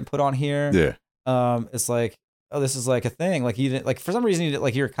comics are getting put on here. Yeah. It's like, oh, this is like a thing. Like you didn't like for some reason you didn't,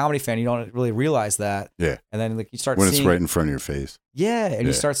 like you're a comedy fan, you don't really realize that. Yeah. And then like you start when seeing, it's right in front of your face. Yeah. And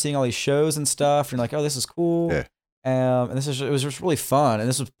you start seeing all these shows and stuff. And you're like, oh, this is cool. Yeah. And it was just really fun. And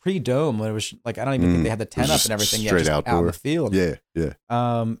this was pre-dome when it was like, I don't even think they had the tent up and everything yet, just outdoor. out in the field. Yeah. Yeah.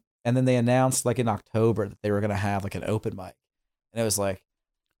 And then they announced like in October that they were going to have like an open mic. And it was like,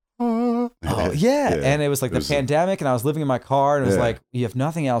 oh yeah. And it was like the pandemic and I was living in my car and it was like, you have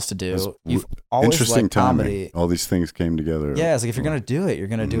nothing else to do. You've always interesting liked comedy. All these things came together. Yeah. It's like, if you're going to do it, you're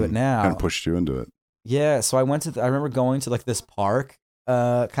going to do it now. Kind of pushed you into it. Yeah. So I went to, I remember going to like this park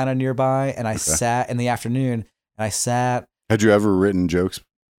kind of nearby and I sat in the afternoon and I sat. Had you ever written jokes?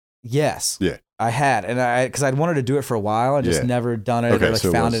 Yes. Yeah. I had. And because I'd wanted to do it for a while and just never done it or like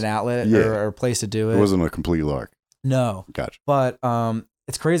found an outlet or a place to do it. It wasn't a complete lark. No. Gotcha. But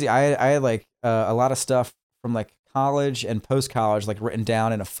it's crazy. I had like a lot of stuff from like college and post-college like written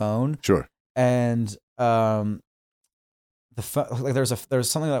down in a phone. Sure. And the like there was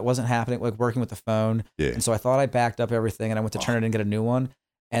something that wasn't happening, like working with the phone. Yeah. And so I thought I backed up everything and I went to turn it in and get a new one.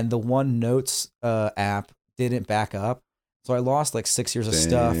 And the OneNotes app didn't back up. So I lost like 6 years of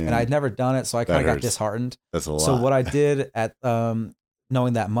stuff, and I'd never done it. So I kind of got disheartened. That's a lot. So what I did at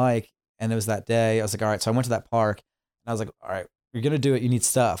knowing that Mike, and it was that day, I was like, all right. So I went to that park, and I was like, all right, you're gonna do it. You need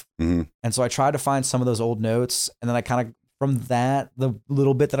stuff. And so I tried to find some of those old notes, and then I kind of from that the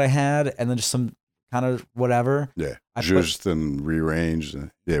little bit that I had, and then just some kind of whatever. Yeah, just and rearranged.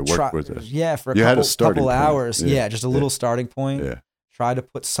 Work with it. Yeah, for a couple hours. Yeah, just a little starting point. Yeah, try to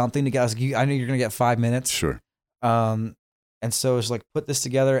put something together. I was like, I know you're gonna get 5 minutes. Sure. And so it was like put this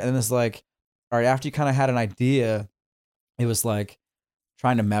together, and then it's like, all right, after you kind of had an idea, it was like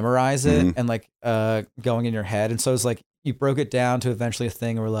trying to memorize it and like going in your head. And so it's like you broke it down to eventually a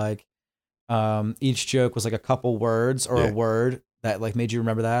thing where like each joke was like a couple words or a word that like made you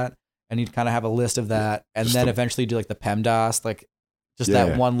remember that, and you'd kind of have a list of that, and just then eventually do like the PEMDAS, like just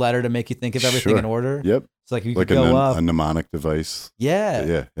that one letter to make you think of everything in order. Yep. So like you could go up a mnemonic device.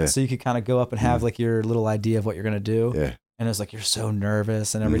 Yeah. So you could kind of go up and have like your little idea of what you're gonna do. Yeah. And it was like you're so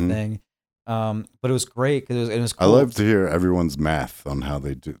nervous and everything. But it was great because it was cool. I love to hear everyone's math on how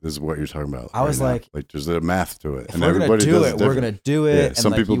they do. This is what you're talking about. I was like there's a math to it, and everybody does it. We're gonna do it. Yeah,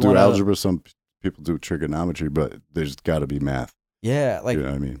 some people do algebra, some people do trigonometry, but there's got to be math. Yeah, like you know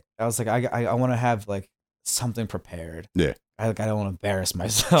what I mean. I was like, I want to have like something prepared. Yeah, I don't want to embarrass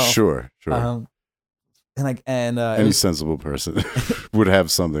myself. Sure. Any sensible person would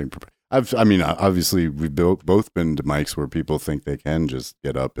have something prepared. Obviously, we've both been to mics where people think they can just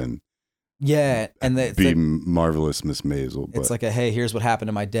get up and and be like, marvelous Miss Maisel. It's like hey, here's what happened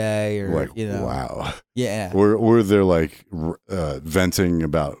in my day, or like, wow, yeah, or they're like venting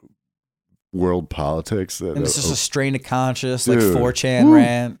about world politics. And it's just a strain of conscious, like 4chan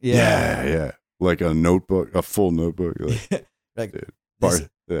rant. Yeah, like a notebook, a full notebook. Like,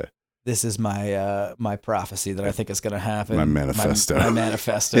 this is my my prophecy that I think is going to happen. My manifesto. My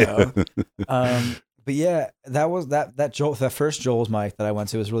manifesto. But yeah, that first Joel's mic that I went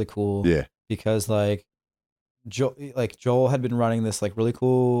to was really cool. Yeah, because like Joel had been running this like really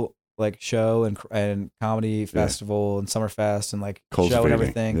cool like show and comedy festival and Summerfest and like show and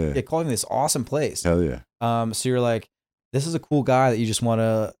everything. Yeah, calling this awesome place. Hell yeah. So you're like, this is a cool guy that you just want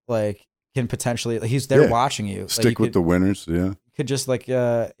to like can potentially like, he's there watching you. Stick with the winners. Yeah. Could just like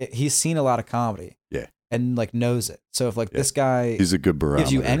he's seen a lot of comedy. Yeah. And like knows it. So if like this guy he's a good barometer.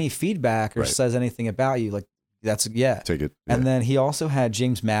 Gives you any feedback or says anything about you, like that's take it. Yeah. And then he also had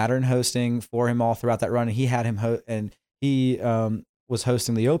James Mattern hosting for him all throughout that run, and he had him and he was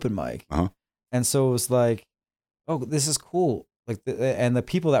hosting the open mic. And so it was like, oh, this is cool. Like and the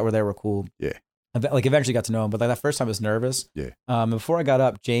people that were there were cool. Yeah. Like eventually got to know him, but like that first time I was nervous. Yeah. Before I got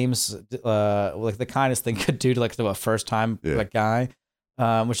up, James, like the kindest thing could do to like a first time like guy,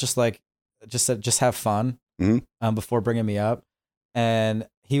 was just like said just have fun. Before bringing me up, and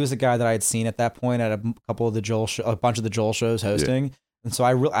he was a guy that I had seen at that point at a couple of the a bunch of the Joel shows hosting, and so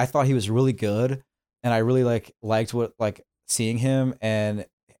I thought he was really good, and I really liked what seeing him and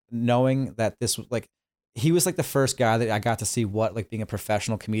knowing that this was like he was like the first guy that I got to see what like being a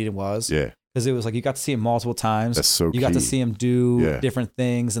professional comedian was. Yeah. Because it was like you got to see him multiple times. That's so you got to see him do different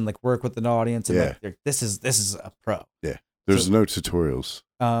things and like work with an audience and like this is a pro. Yeah. There's no tutorials.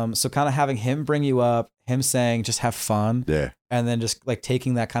 So kind of having him bring you up, him saying just have fun. Yeah. And then just like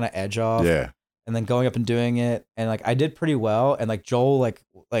taking that kind of edge off. Yeah. And then going up and doing it. And like I did pretty well. And like Joel like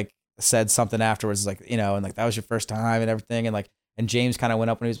said something afterwards, like, you know, and like that was your first time and everything. And like and James kind of went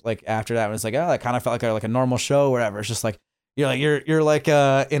up and he was like after that and was like, oh, it kind of felt like a normal show or whatever. It's just like you're like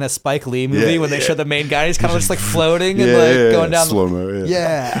in a Spike Lee movie when they show the main guy, he's kind of just like floating and like going down slow-mo.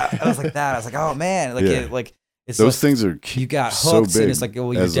 Yeah. And I was like that. I was like, oh man, like it's those like, things are you got so hooks big and it's like,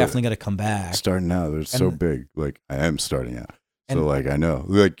 well, you're definitely gonna come back. Starting out, they're so big. Like I am starting out, so like I know,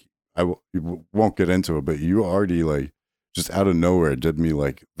 like you won't get into it, but you already like just out of nowhere did me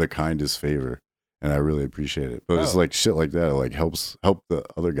like the kindest favor, and I really appreciate it. But it's like shit like that, like help the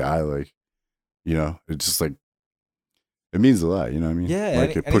other guy, like it's just like. It means a lot, you know what I mean? Yeah,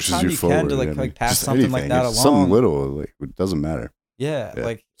 like it pushes you forward. To like pass just something anything. like that along. Something little, like it doesn't matter. Yeah,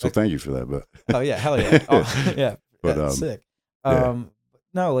 like so. Thank you for that, but oh yeah, hell yeah, yeah, but sick. No,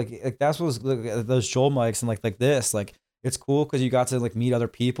 like that's what was those Joel mics and like this, like it's cool because you got to like meet other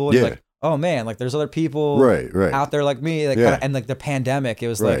people. And like, oh man, like there's other people right out there like me, like and like the pandemic, it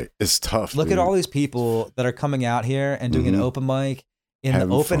was like it's tough. Look at all these people that are coming out here and doing an open mic. In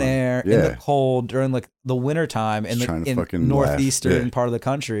the open air, in the cold, during like the winter time, in northeastern part of the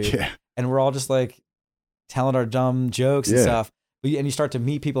country, and we're all just like telling our dumb jokes and stuff. And you start to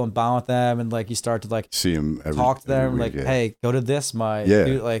meet people and bond with them, and like you start to like see them, talk to them, like, hey, go to this mic,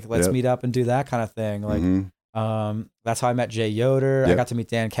 dude, like let's meet up and do that kind of thing. Like That's how I met Jay Yoder. I Yep. got to meet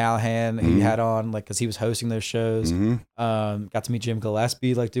Dan Callahan. He Mhm. had on like because he was hosting those shows. Mhm. Got to meet Jim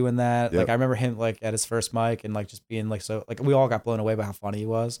Gillespie like doing that. Yep. Like I remember him like at his first mic and like just being like so like we all got blown away by how funny he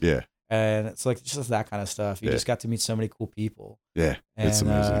was. Yeah. And it's like just that kind of stuff. You Yeah. just got to meet so many cool people. Yeah. And It's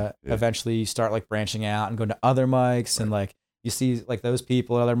amazing. Yeah. eventually you start like branching out and going to other mics and like you see like those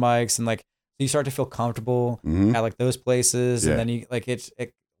people at other mics and like you start to feel comfortable Mhm. at like those places. Yeah. And then you like it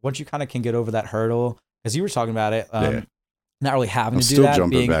once you kind of can get over that hurdle, because you were talking about it, Yeah. not really having I'm to do still that,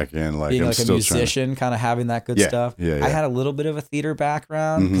 jumping back in. Like being I'm like a still musician, kind of having that good Yeah. stuff. Yeah. I had a little bit of a theater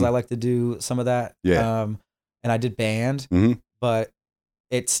background because Mhm. I like to do some of that. Yeah. And I did band, Mhm. but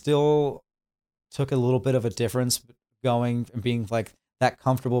it still took a little bit of a difference going and being like that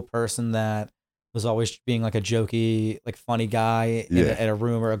comfortable person that was always being like a jokey, like funny guy in, Yeah. in a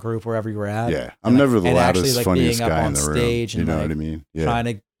room or a group wherever you were at. Yeah. I'm And, like- never the and actually, loudest, like, funniest being up guy on in the room. stage You and, know like, what I mean? Yeah. trying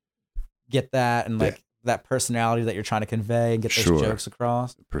to get that and Yeah. like that personality that you're trying to convey and get those Sure. jokes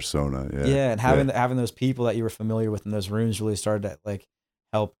across. Persona. Yeah. Yeah, and having those people that you were familiar with in those rooms really started to like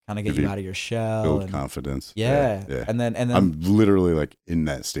help kind of get Give you you- out of your shell. Build And, confidence. yeah. Yeah. And then I'm literally like in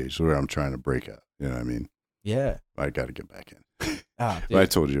that stage where I'm trying to break out. You know what I mean? yeah. I got to get back in. Ah, But I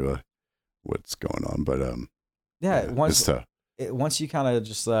dude. told you what's going on, but Yeah, it's tough. once you kind of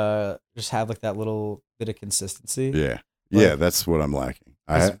just have like that little bit of consistency. Yeah. Like- Yeah, that's what I'm lacking.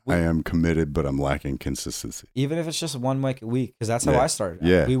 As we- I am committed, but I'm lacking consistency. Even if it's just one mic a week, because that's how Yeah. I started.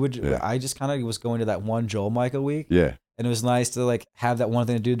 Yeah. We I just kind of was going to that one Joel mic a week. Yeah. And it was nice to like have that one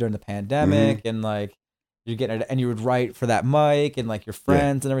thing to do during the pandemic Mm-hmm. and like you're getting it and you would write for that mic and like your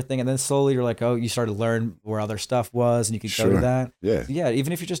friends and everything. And then slowly you're like, oh, you started to learn where other stuff was and you could go to Sure. that. Yeah. So, yeah,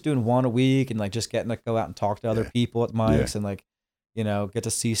 even if you're just doing one a week and like just getting to go out and talk to other Yeah. people at mics and like, get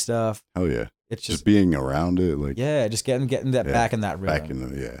to see stuff. Hell yeah. It's Just just being around it, like just getting that Yeah. back in that room. back in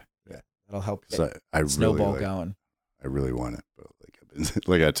the That'll help get So I snowball really going. I really want it, but like I've been,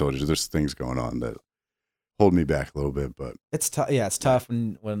 like I told you, there's things going on that hold me back a little bit. But It's tough. Yeah, it's tough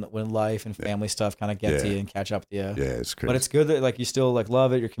when life and Yeah. family stuff kind of gets to Yeah. you and catch up to you. yeah, it's crazy. But it's good that like you still like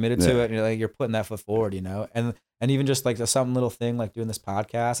love it. You're committed to Yeah. it. And you're like you're putting that foot forward, and even just like some little thing like doing this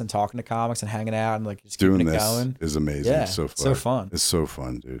podcast and talking to comics and hanging out and like just doing keeping it this going. is amazing Yeah, so it's far. so fun. It's so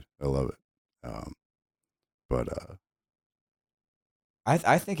fun, dude. I love it. But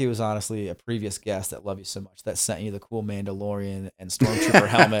I think it was honestly a previous guest that loved you so much that sent you the cool Mandalorian and Stormtrooper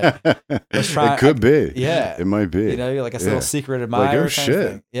helmet. it could be. Yeah. It might be. You're like a Yeah. little secret admirer. oh kind of shit.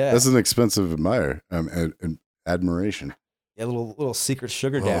 thing. Yeah. That's an expensive admire. And admiration. A little secret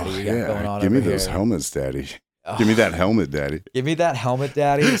sugar daddy Oh, you got yeah. going on. Give me over those here. helmets, daddy. Oh, Give me that helmet, daddy. Give me that helmet,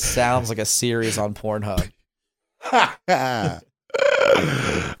 daddy. Sounds like a series on Pornhub.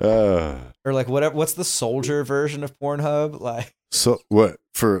 Or like whatever. What's the soldier version of Pornhub? Like, So what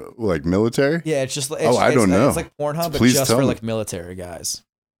for? Like military? yeah, it's just like I don't know. It's like Pornhub, but Please just tell for me. like military guys.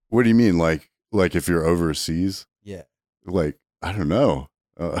 What do you mean? Like if you're overseas? Yeah, Like I don't know.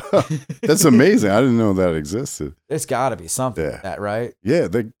 That's amazing. I didn't know that existed. there's got to be something Yeah. like that, right? Yeah,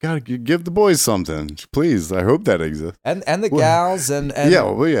 they gotta give the boys something, please. I hope that exists. And the Well, gals and yeah,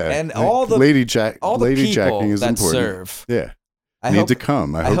 well, yeah, and Like, all the lady jack, all the lady people jacking is that important. serve. Yeah, I need hope to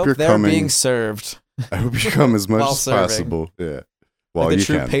come. I I hope you're they're coming. being served. I hope you come as much while as serving. possible. Yeah, Like while the you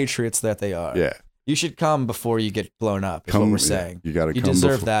true can. patriots that they are. Yeah, You should come before you get blown up. Is what we're saying. You gotta You come.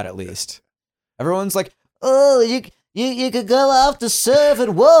 deserve before. that at least. Everyone's like, oh, you could go off to serve at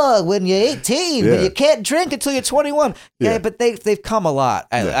war when you're 18, but Yeah. you can't drink until you're 21. Yeah, Yeah. but they've come a lot.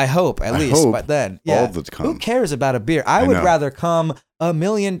 I hope, at I least. hope But then, all yeah, the who come. cares about a beer? I would know. rather come a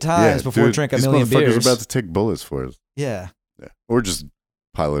million times before dude, drink a these million motherfuckers beers. are about to take bullets for us. Yeah. Yeah, or just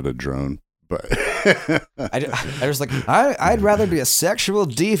pilot a drone. But I was like, I'd rather be a sexual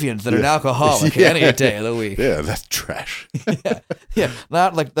deviant than an Yeah. alcoholic Yeah. any day of the week. yeah, that's trash. Yeah,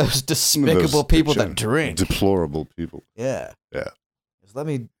 not like those despicable Those people that gen- drink. Deplorable people. Yeah. Yeah. Just let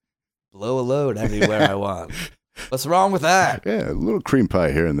me blow a load everywhere I want. What's wrong with that? Yeah, a little cream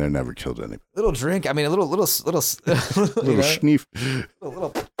pie here and there never killed anybody. Little drink. I mean, a little, Little schneef.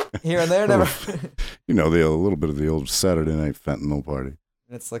 little here and there. Never. You know, a little bit of the old Saturday night fentanyl party.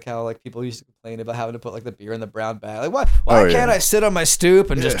 It's like how like people used to complain about having to put like the beer in the brown bag. Like, why Oh, yeah. can't I sit on my stoop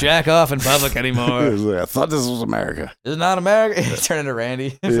and just jack off in public anymore? It was like, I thought this was America. It's not America. Turn into Randy.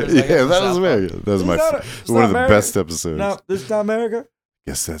 for a Yeah, second that from was South America. That was Park. my It's one not of the America. best episodes. No, this is not America.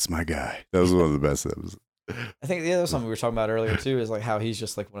 Guess that's my guy. That was one of the best episodes. I think the other something we were talking about earlier too is like how he's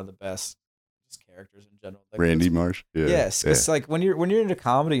just like one of the best just characters in general. Like, Randy Marsh. Yeah. Yes, yeah. it's like when you're into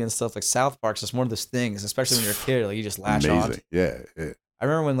comedy and stuff like South Park's just one of those things, especially when you're a kid, like you just latch on. Amazing. Yeah. I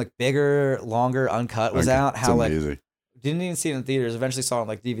remember when like Bigger, Longer, Uncut was out, It's how like amazing. didn't even see it in theaters. Eventually saw it on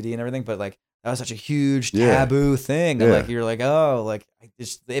like DVD and everything, but like that was such a huge taboo thing. And Yeah. like, you're like, oh, like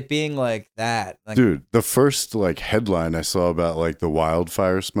just it being like that. Like, dude, the first like headline I saw about like the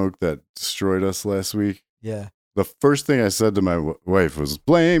wildfire smoke that destroyed us last week. Yeah. The first thing I said to my wife was,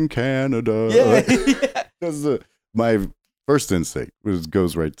 blame Canada. Yeah. Because my first instinct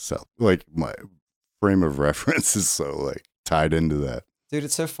goes right to south. Like my frame of reference is so like tied into that. Dude,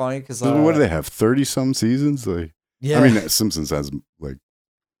 it's so funny because what do they have? 30-some seasons? Like, yeah. I mean, Simpsons has like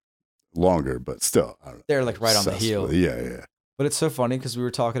longer, but still, I don't know. They're like right on the heel. Yeah. But it's so funny because we were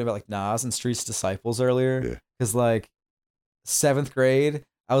talking about like Nas and Street's Disciples earlier. Yeah. Because like 7th grade,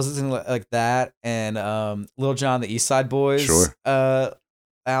 I was listening to like that and Lil Jon, the East Side Boys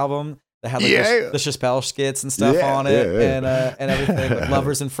album that had like the Chappelle skits and stuff on it and everything, like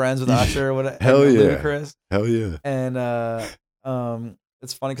Lovers and Friends with Usher or whatever. Hell yeah. Ludacris. Hell yeah. And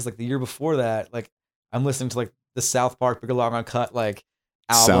it's funny because like the year before that, like I'm listening to like the South Park Big Along Uncut like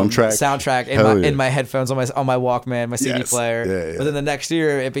album soundtrack in my headphones on my Walkman, my CD player. Yeah. But then the next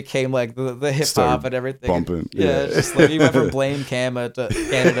year it became like the hip hop and everything. Bumping. It's just like you went from Blame Canada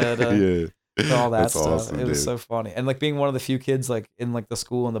to all that stuff. Awesome, it was so funny. And like being one of the few kids like in like the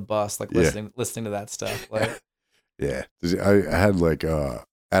school and the bus, like listening to that stuff. Like yeah. I had like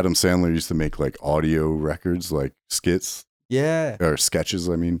Adam Sandler used to make like audio records, like skits. Yeah. Or sketches,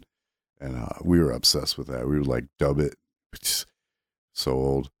 I mean. And we were obsessed with that. We would like dub it. So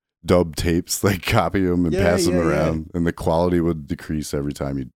old. Dub tapes, like copy them and pass them around. And the quality would decrease every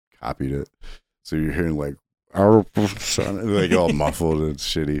time you copied it. So you're hearing like, like all muffled and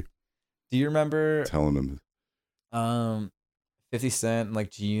shitty. Do you remember telling them 50 Cent and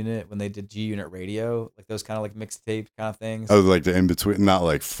like G Unit when they did G Unit Radio, like those kind of like mixtape kind of things? Oh, like the in between, not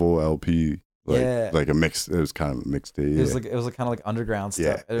like full LP. Like a mix. It was kind of a mixtape. It was like kind of like underground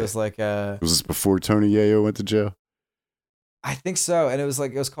stuff. It was like was this before Tony Yayo went to jail? I think so. And it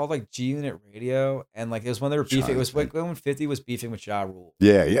was called like G Unit Radio, and like it was when they were beefing. It was like when 50 was beefing with Ja Rule.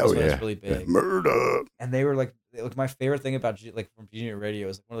 Yeah. It was really big. Yeah. Murder. And they were like my favorite thing about from G Unit Radio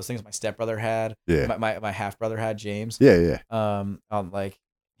is one of those things my stepbrother had. Yeah. My half brother had, James. Yeah. On like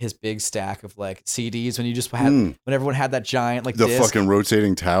his big stack of like CDs when you just had when everyone had that giant like the disc. fucking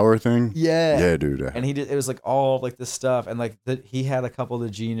rotating tower thing. Yeah, dude. And it was like all like this stuff, and like he had a couple of the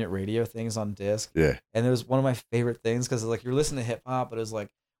G Unit Radio things on disc. Yeah, and it was one of my favorite things because like you're listening to hip hop, but it was like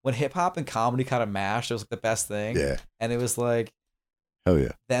when hip hop and comedy kind of mashed, it was like the best thing. Yeah, and it was like hell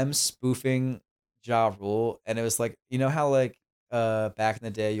yeah, them spoofing Ja Rule, and it was like, you know how like back in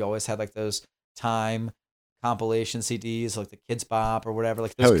the day you always had like those Time compilation CDs, like the Kids Bop or whatever,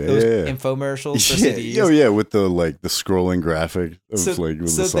 like those infomercials for CDs. Yeah, with the like the scrolling graphic of like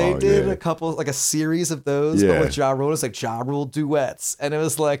with the song. They did a couple, like a series of those, but with Ja Rule, it was like Ja Rule duets, and it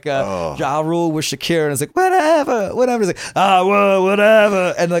was like Ja Rule with Shakira, and it's like whatever. It's like well,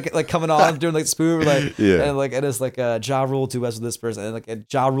 whatever, and like coming on doing like spoof, like and like it is like Ja Rule duets with this person, and like a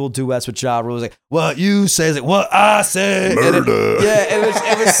Ja Rule duets with Ja Rule is like what you say is like what I say. Murder.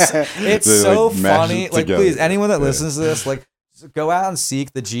 It's so like, funny. Like together. please, anyone that listens to this, like go out and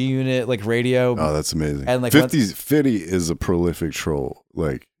seek the G Unit like radio. Oh, that's amazing. And like 50 is a prolific troll.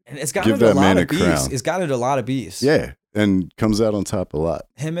 Like, and it's gotten into a lot of beefs. It's gotten into a lot of beefs. Yeah, and comes out on top a lot.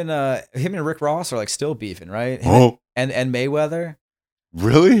 Him and Rick Ross are like still beefing, right? And Mayweather.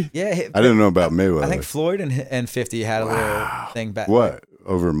 Really? Yeah, I didn't know about Mayweather. I think Floyd and 50 had a little thing back. What? Like,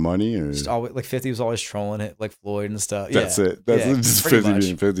 over money or just always, like 50 was always trolling it, like Floyd and stuff. That's it. That's just 50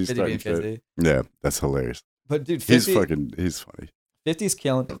 being 50. 50 being 50. Yeah, that's hilarious. But dude, 50, he's funny. 50's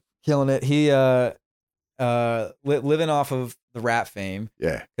killing it. He living off of the rap fame.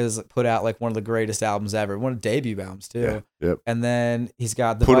 Yeah, because put out like one of the greatest albums ever, one of the debut albums too. Yeah, yep. And then he's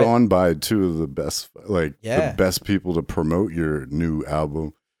got put on by two of the best, the best people to promote your new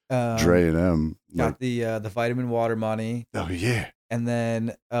album, Dre and M. Got the Vitamin Water Money. Oh yeah. And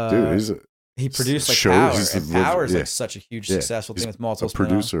then dude, he produced like Power. Power is like such a huge successful thing with multiple.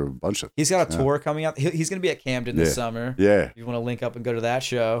 Producer of a bunch of. He's got a tour coming out. He's going to be at Camden this summer. Yeah. If you want to link up and go to that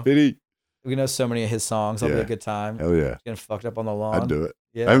show. We know so many of his songs. That'll be a good time. Hell yeah. He's getting fucked up on the lawn. I'd do it.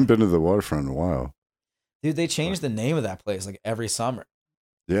 Yeah. I haven't been to the waterfront in a while. Dude, they changed the name of that place like every summer.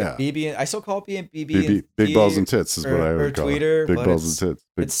 Yeah. Like BB, I still call it BB. Big Balls and Tits is what I would call Tweeter, it. Big Balls and Tits.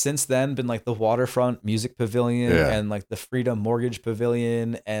 It's since then been like the Waterfront Music Pavilion and like the Freedom Mortgage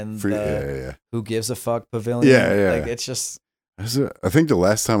Pavilion and Who Gives a Fuck Pavilion. Yeah. Like it's just. I think the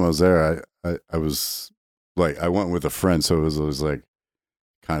last time I was there, I was like, I went with a friend, so it was like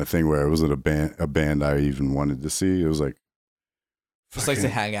kind of thing where it wasn't a band I even wanted to see. It was like just like to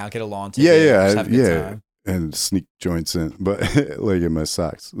hang out, get a lawn ticket, just have a good time. And sneak joints in, but like in my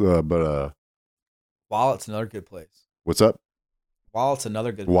socks. Wallet's another good place. What's up? Wallet's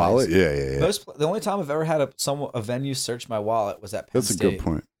another good Wallet? place. Yeah. The only time I've ever had a venue search my wallet was at Penn State. That's a good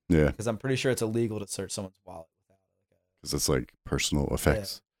point. Yeah. Because I'm pretty sure it's illegal to search someone's wallet because it's like personal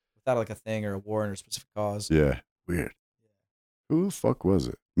effects. Without like a thing or a warrant or a specific cause. Yeah. Weird. Who the fuck was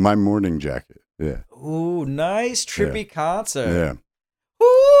it? My Morning Jacket. Yeah. Ooh, nice trippy concert. Yeah.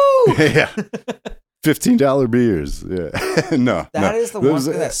 Woo! Yeah. $15 beers. Yeah. No. That is the one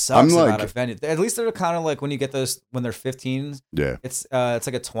thing that sucks about a venue. At least they're kind of like when you get those when they're 15s. Yeah. It's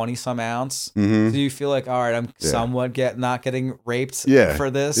like a 20-some ounce. Mm-hmm. So you feel like, all right, I'm somewhat not getting raped for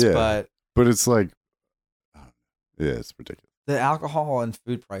this, but it's like, yeah, it's ridiculous. The alcohol and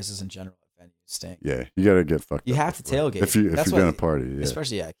food prices in general at venues stink. Yeah, you gotta get fucked. You up have to tailgate if you're gonna party. Yeah.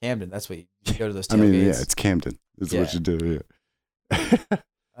 Especially Camden. That's what you go to those tailgates. I mean, yeah, it's Camden. It's what you do. Yeah.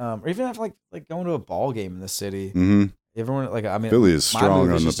 Or even have like going to a ball game in the city. Mm-hmm. Everyone Philly is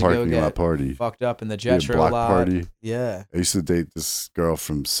strong on the parking lot party. Fucked up in the Jetro block lot. Party. Yeah. I used to date this girl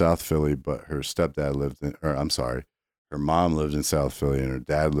from South Philly, but her stepdad lived in, or I'm sorry, her mom lived in South Philly and her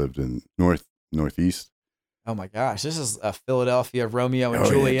dad lived in Northeast. Oh my gosh, this is a Philadelphia Romeo and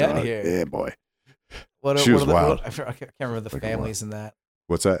Juliet here. Yeah, boy. She was wild. I can't remember the families in that.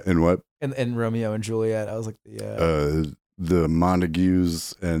 What's that? In what? In Romeo and Juliet, I was like the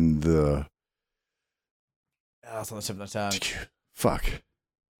Montagues and the. It's on the tip of my tongue. Fuck.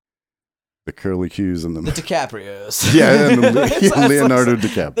 The curly cues and the DiCaprios. Yeah, and Leonardo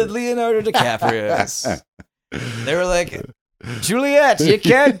DiCaprio. The Leonardo DiCaprios. They were like, Juliet, you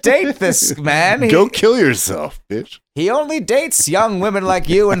can't date this man. Go kill yourself, bitch. He only dates young women like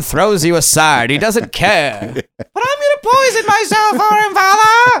you and throws you aside. He doesn't care. But I'm going to poison myself for him,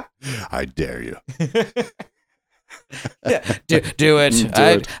 father. I dare you. Yeah, do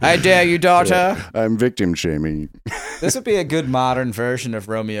it. I dare you, daughter. Yeah, I'm victim shaming. This would be a good modern version of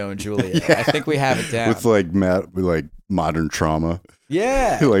Romeo and Juliet. Yeah. I think we have it down. With like modern trauma.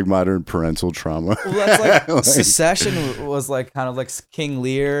 Yeah. Like modern parental trauma. Well, that's like Secession was like kind of like King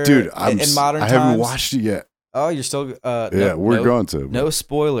Lear. Dude, in modern times. I haven't watched it yet. Oh, you're still we're going to. No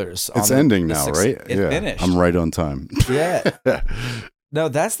spoilers. It's ending now, right? It's finished. I'm right on time. Yeah. No,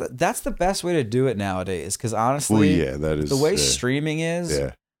 that's the best way to do it nowadays. Because honestly, that is the way streaming is.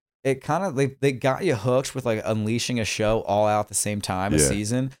 Yeah. It kind of they got you hooked with like unleashing a show all out at the same time a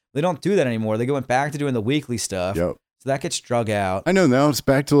season. They don't do that anymore. They went back to doing the weekly stuff. Yep. So that gets drug out. I know now it's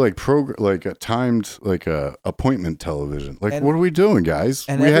back to like a timed appointment television. Like, what are we doing, guys?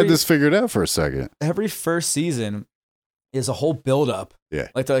 We had this figured out for a second. Every first season is a whole build up. Yeah.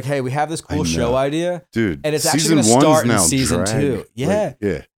 Like they're like, hey, we have this cool show idea, dude, and it's actually going to start in season 2. Yeah.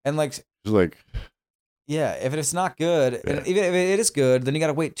 Yeah. And like. Yeah, if it's not good, and even if it is good, then you got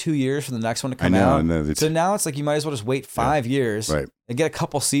to wait 2 years for the next one to come out. So now it's like you might as well just wait 5 years and get a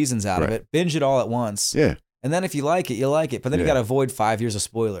couple seasons out of it, binge it all at once. Yeah. And then if you like it, you like it. But then you got to avoid 5 years of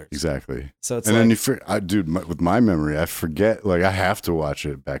spoilers. Exactly. So it's then with my memory, I forget, like I have to watch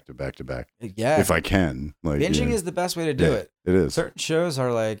it back to back to back. Yeah. If I can. Like binging is the best way to do it. It is. Certain shows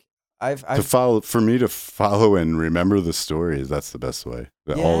are like, for me to follow and remember the stories, that's the best way.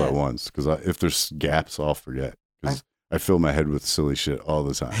 All at once. Because if there's gaps, I'll forget. Because I fill my head with silly shit all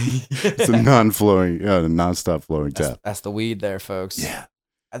the time. It's a non-stop flowing tap. That's the weed there, folks. Yeah.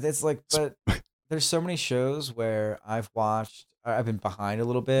 It's like, but there's so many shows where I've been behind a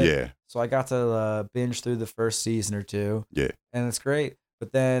little bit. Yeah. So I got to binge through the first season or 2. Yeah. And it's great.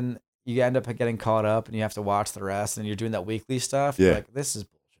 But then you end up getting caught up and you have to watch the rest and you're doing that weekly stuff. Yeah. You're like, this is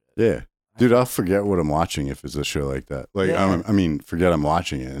bullshit. Yeah. Dude, I'll forget what I'm watching if it's a show like that. Like, forget I'm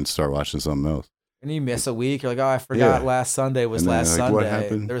watching it and start watching something else. And you miss a week. You're like, oh, I forgot last Sunday was last Sunday. What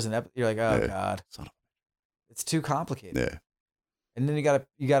happened? There was an episode. You're like, oh, God. It's too complicated. Yeah. And then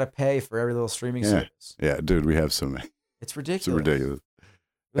you gotta pay for every little streaming service. Yeah, dude, we have so many. It's ridiculous. It's ridiculous.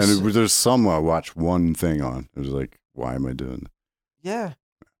 And there's some I watch one thing on. It was like, why am I doing that? Yeah.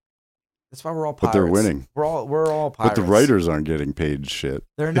 That's why we're all pirates. But they're winning. We're all pirates. But the writers aren't getting paid shit.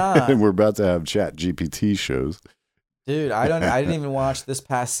 They're not. And we're about to have Chat GPT shows. Dude, I didn't even watch this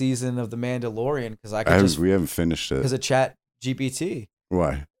past season of The Mandalorian because we haven't finished it. Because of Chat GPT.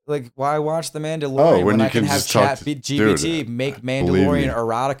 Why? Like, why watch The Mandalorian when I can have Chat GPT make Mandalorian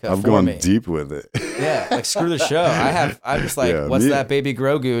erotica I've for gone me? deep with it. Yeah, like screw the show. I'm just like, what's that baby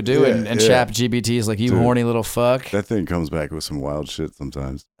Grogu doing? And Chat GPT is like, you horny little fuck. That thing comes back with some wild shit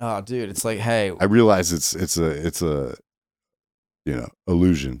sometimes. Oh, dude, it's like, hey, I realize it's a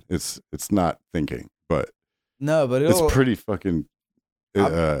illusion. It's not thinking, but it's pretty fucking.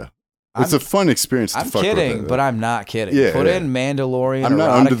 It's a fun experience. I'm kidding, but I'm not kidding. Yeah, Put in Mandalorian I'm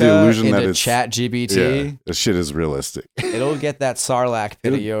not erotica under the illusion into that it's Chat GPT. Yeah, the shit is realistic. It'll get that Sarlacc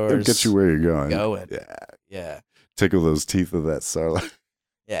pit of yours. It'll get you where you're going. Yeah. Tickle those teeth of that Sarlacc.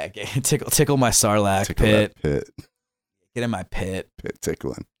 Yeah, tickle my Sarlacc Tickle pit. that pit. Get in my pit. Pit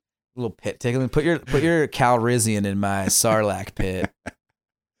tickling. A little pit tickling. Put your Calrissian in my Sarlacc pit.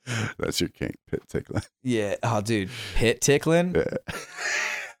 That's your kink, pit tickling. Yeah. Oh, dude, pit tickling. Yeah.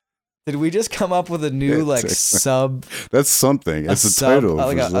 Did we just come up with a new Pit tickling. sub? That's something. It's a title.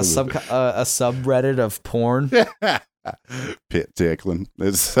 Like for a something. subreddit of porn. Pit tickling.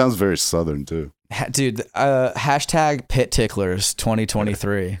 It sounds very southern too. Dude, hashtag pit ticklers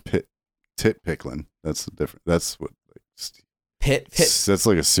 2023. Tit pickling. That's the different. That's what. Pit. That's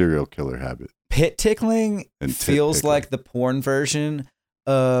like a serial killer habit. Pit tickling And tit feels pickling. like the porn version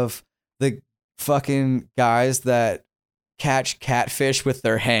of the fucking guys that catch catfish with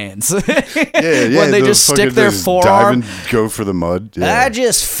their hands. Yeah. When they just stick their forearm. Dive and go for the mud. Yeah. I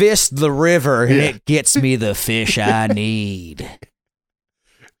just fished the river and it gets me the fish I need.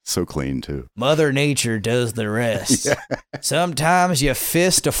 So clean too. Mother Nature does the rest. Yeah. Sometimes you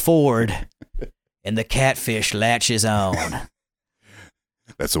fist a ford and the catfish latches on.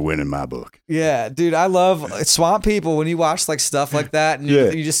 That's a win in my book. Yeah, dude, I love swamp people. When you watch like stuff like that and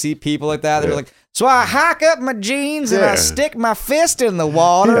you just see people like that, they're like, so I hike up my jeans and I stick my fist in the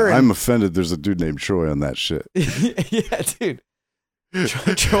water. Yeah, and... I'm offended there's a dude named Troy on that shit. Yeah, dude.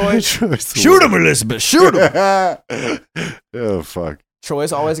 Troy. Troy's Shoot him, Elizabeth. Shoot him. Oh, fuck.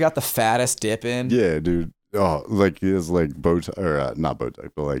 Troy's always got the fattest dip in. Yeah, dude. Oh, like he has like Botox, or not Botox,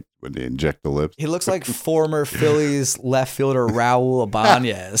 but like when they inject the lips. He looks like former Phillies left fielder Raul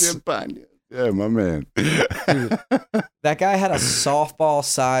Ibanez. Yeah, my man. Dude, that guy had a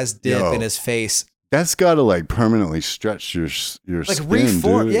softball-sized dip in his face. That's got to like permanently stretch your Like skin,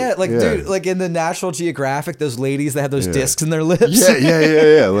 reform, dude. yeah. Dude, like in the National Geographic, those ladies that have those discs in their lips.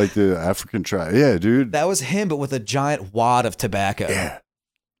 Yeah. Like the African tribe. Yeah, dude. That was him, but with a giant wad of tobacco. Yeah.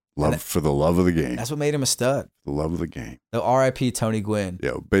 For the love of the game. That's what made him a stud. The love of the game. The R.I.P. Tony Gwynn.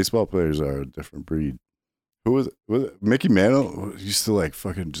 Yo, baseball players are a different breed. Who was it? Mickey Mantle used to like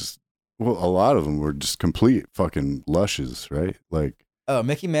fucking just. Well, a lot of them were just complete fucking lushes, right? Like. Oh,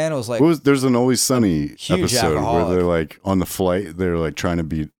 Mickey Mantle was like. There's an Always Sunny huge episode alcoholic. where they're like on the flight. They're like trying to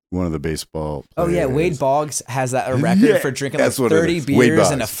beat one of the baseball players. Oh yeah, Wade Boggs has that a record for drinking like 30 beers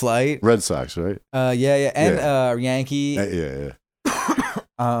in a flight. Red Sox, right? Yeah, and Yankee. Yeah.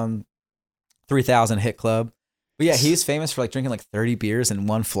 3000 Hit Club. But yeah, he's famous for like drinking like 30 beers in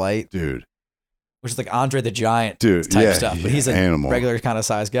one flight, dude. Which is like Andre the Giant type stuff. But he's a animal. regular kind of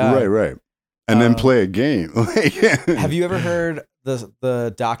size guy. Right. And then play a game. Have you ever heard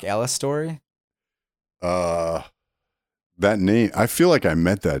the Doc Ellis story? That name. I feel like I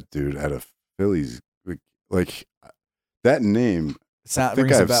met that dude at a Phillies. Like that name. It's not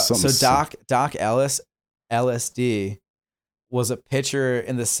rings about. So Doc Ellis, LSD, was a pitcher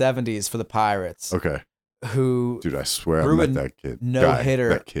in the 70s for the Pirates. Okay. Dude, I swear I met that kid. No-hitter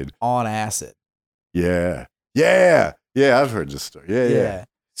that kid. on acid. Yeah. I've heard this story. Yeah.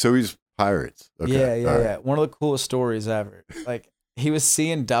 So he's Pirates. Okay. Yeah. One of the coolest stories ever. Like he was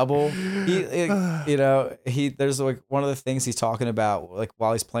seeing double. There's like one of the things he's talking about, like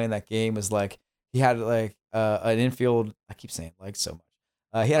while he's playing that game, is like he had like an infield. I keep saying like so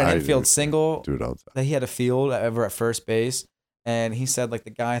much. He had an infield single that he had a field over at first base, and he said like the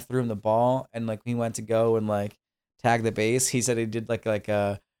guy threw him the ball, and like he went to go and like tag the base. He said he did like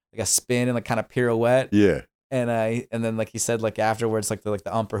a spin and like kind of pirouette. Yeah. And then like he said like afterwards like the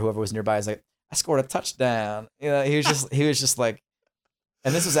ump or whoever was nearby is like, I scored a touchdown. He was just like,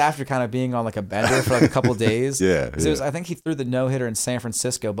 and this was after kind of being on like a bender for like a couple days. Yeah. I think he threw the no-hitter in San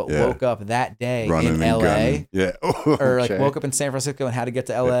Francisco, but woke up that day in LA. Gunning. Yeah. Or like woke up in San Francisco and had to get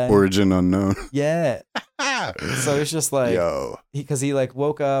to LA. Origin unknown. Yeah. So it's just like because he like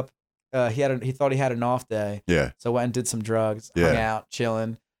woke up, he thought he had an off day. Yeah. So went and did some drugs, hung out,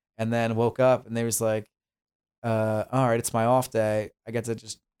 chilling, and then woke up and they was like, all right, it's my off day. I get to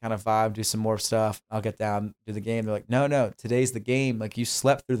just kind of vibe, do some more stuff. I'll get down, do the game. They're like, no, today's the game. Like you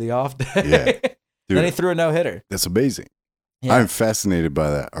slept through the off day. Yeah. Dude, then he threw a no-hitter. That's amazing. Yeah. I'm fascinated by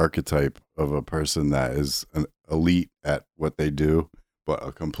that archetype of a person that is an elite at what they do, but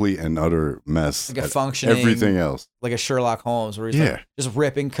a complete and utter mess. Like a functioning, everything else. Like a Sherlock Holmes where he's like just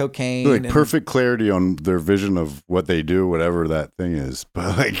ripping cocaine. Like perfect clarity on their vision of what they do, whatever that thing is.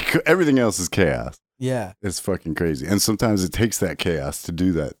 But like everything else is chaos. Yeah. It's fucking crazy. And sometimes it takes that chaos to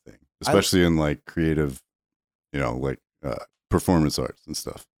do that thing, especially in like creative, like performance arts and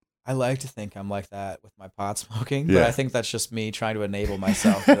stuff. I like to think I'm like that with my pot smoking, but I think that's just me trying to enable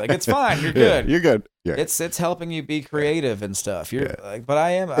myself. Like, it's fine. You're good. You're good. Yeah. It's helping you be creative and stuff. You're like, but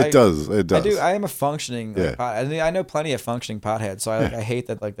I am. It does. I am a functioning pot. I know plenty of functioning potheads, so I hate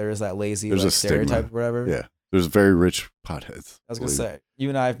that like there is that lazy like, stereotype or whatever. Yeah. There's very rich potheads. I was gonna say, you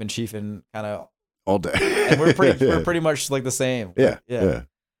and I have been chiefing kind of all day, and we're pretty much like the same. Yeah, yeah. yeah.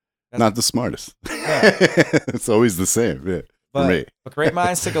 Not the smartest. Yeah. It's always the same. Yeah, for me. But great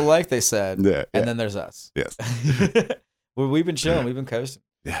minds think alike, they said. Yeah, and then there's us. Yes. We've been chilling. We've been coasting.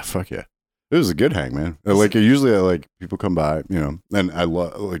 Yeah, fuck yeah. It was a good hang, man. Like usually, like people come by, and I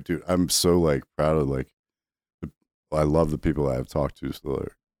love, like, dude, I'm so like proud of like, I love the people I've talked to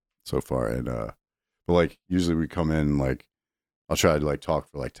so far, and but like usually we come in like, I'll try to like talk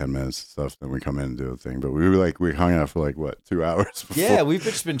for like 10 minutes and stuff, then we come in and do a thing. But we hung out for like what, 2 hours before. Yeah, we've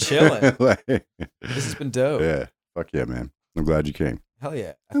just been chilling. Like, this has been dope. Yeah, fuck yeah, man. I'm glad you came. Hell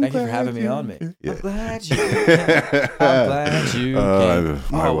yeah. Thank you for having me on me. Yeah. I'm glad you came. I'm glad you came.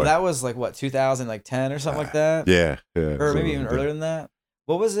 Wife. That was like what, 2010 or something like that? Yeah. Or maybe even earlier than that.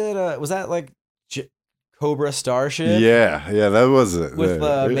 What was it? Was that like Cobra Starship? Yeah, that was it. With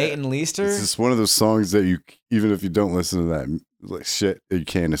Mate and Leister? It's just one of those songs that you, even if you don't listen to that like shit, you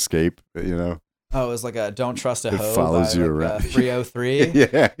can't escape, Oh, it was like a Don't Trust a It Hoe follows by you like, around. 303.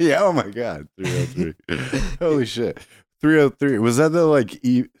 Yeah, oh my God, 303. Holy shit. 303. Was that the like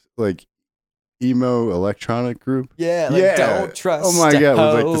emo electronic group? Yeah, like Don't Trust. Oh my God,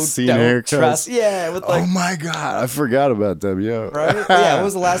 hoe, with like the scene don't haircuts. trust. Yeah, with like, oh my God, I forgot about them, yo. right? Yeah, when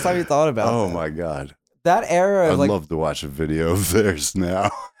was the last time you thought about Oh that? my God. That era I'd of like, love to watch a video of theirs now.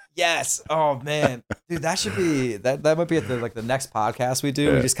 yes. Oh man, dude, that should be that might be at the next podcast we do.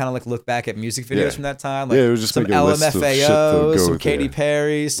 Yeah. We just kind of like look back at music videos from that time. Like, Yeah, it was just some make a list of shit to LMFAO, go some with, Katy yeah.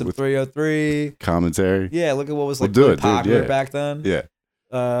 Perry, some With 303. 303. Commentary. Yeah, look at what was We'll like do really it, dude, popular yeah. back then. Yeah.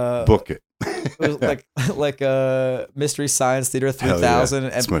 Uh, Book it. it was like Mystery Science Theater Hell 3000 yeah.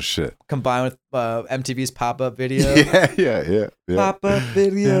 That's and my shit. combined with MTV's pop-up video. Yeah. Pop-up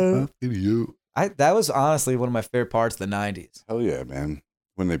video. Pop-up video. That was honestly one of my favorite parts of the 90s. Hell yeah, man.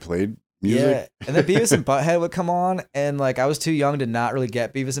 When they played music. Yeah, and then Beavis and Butthead would come on, and like I was too young to not really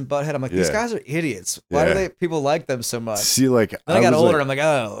get Beavis and Butthead. I'm like, these Yeah. guys are idiots. Why Yeah. do people like them so much? See, like, Then I got was older. like, I'm like,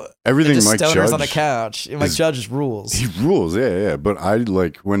 oh, everything just Mike stoners Judge on the couch. And Mike is- Judge rules. He rules, yeah. But I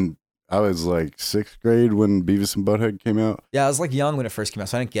like when I was like 6th grade when Beavis and Butthead came out. Yeah, I was like young when it first came out,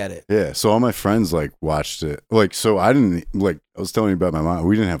 so I didn't get it. Yeah, so all my friends like watched it. Like, so I didn't like. I was telling you about my mom.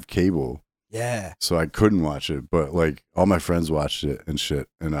 We didn't have cable, Yeah, so I couldn't watch it. But like all my friends watched it and shit.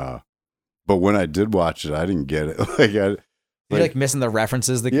 And but when I did watch it, I didn't get it. Like I. you're like missing the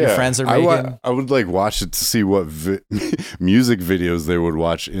references that your friends are making. I would like watch it to see what music videos they would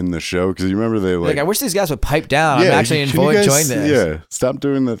watch in the show because you remember they Like, I wish these guys would pipe down. I'm actually can you guys- enjoying this. Yeah, stop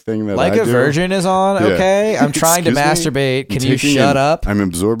doing the thing that Like I a do. Virgin is on. Yeah. Okay, I'm trying to Excuse me? masturbate. I'm Can you taking shut in- up? I'm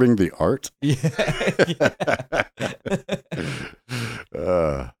absorbing the art.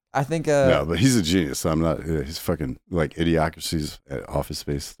 Yeah. I think. No, but he's a genius. So I'm not. He's fucking like Idiocracies at Office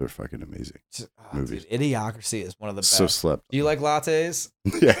Space. They're fucking amazing. movies. Dude, Idiocracy is one of the best. So slept. Do you like lattes?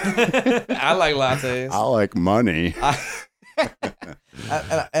 Yeah. I like lattes. I like money.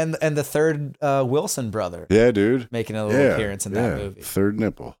 and the third Wilson brother Yeah, dude. making a little appearance in that movie. Third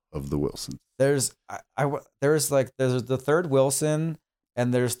nipple of the Wilson. There's there's the third Wilson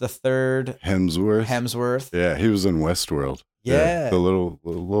and there's the third Hemsworth. Yeah, he was in Westworld. Yeah. The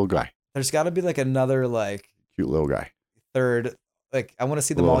little guy. There's got to be like another like Cute little guy. third. Like I want to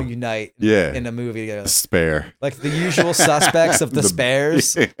see them all unite in a movie together. Spare. Like the usual suspects of the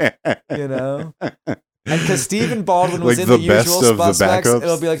spares, Yeah. you know? And because Stephen Baldwin was Like in the the best usual of the suspects, backups?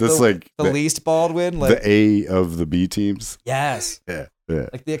 it'll be like That's the, like the least Baldwin. Like, the A of the B teams. yes. Yeah.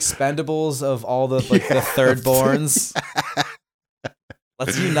 Like the Expendables of all the the third borns.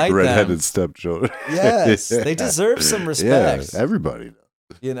 Let's unite Redheaded them. stepchildren. Yes. Yeah. They deserve some respect. Yeah, everybody.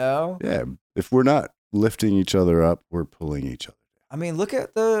 You know? Yeah. If we're not lifting each other up, we're pulling each other. I mean, look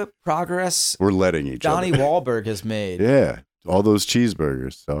at the progress We're letting each Johnny other. Wahlberg has made. Yeah. All those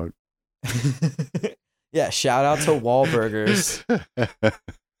cheeseburgers, dog. Yeah, shout out to Wahlburgers.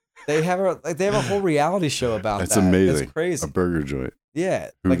 They have a whole reality show about That's that. amazing. It's crazy. A burger joint. Yeah,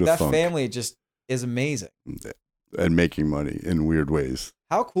 Who'da like that thunk? family just is amazing. And making money in weird ways.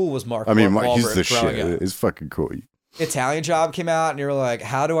 How cool was Mark? I mean, Wahlberg he's the growing shit. up? It's fucking cool. Italian Job came out, and you were like,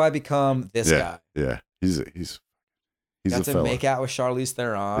 "How do I become this guy?" Yeah. He's Got a to fella. make out with Charlize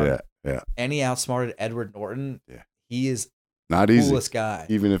Theron. Yeah. And he outsmarted Edward Norton. Yeah. He is Not the easy. coolest guy.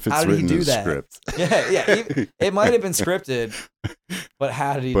 Even if it's How did he written do in a that? script. Yeah. It might have been scripted, but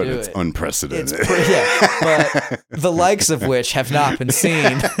how did he But do it's it? unprecedented. But the likes of which have not been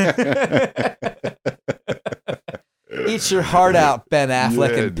seen. Eat your heart out, Ben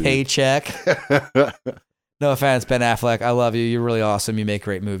Affleck, Yeah, and dude. Paycheck. No offense, Ben Affleck. I love you. You're really awesome. You make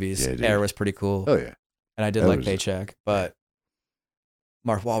great movies. Yeah, dude. Air was pretty cool. Oh yeah. And I did That like was- Paycheck, but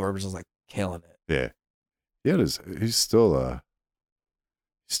Mark Wahlberg was just like killing it. Yeah. he's still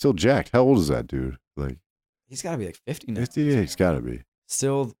jacked. How old is that dude? Like, he's got to be like 50 now. Yeah, he's got to be.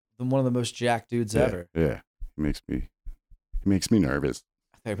 Still one of the most jacked dudes ever. Yeah, he makes me nervous.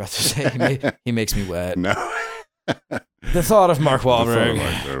 I thought you were about to say he makes me wet. No. The thought of Mark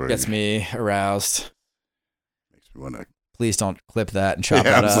Wahlberg gets me aroused. Makes me want to. Please don't clip that and chop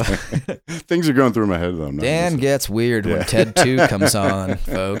that up. Things are going through my head though. Dan gets weird when Ted 2 comes on,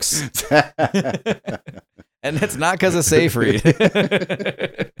 folks. And it's not because of Safe Read.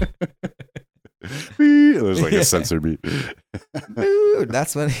 There's like a censor beat. Dude,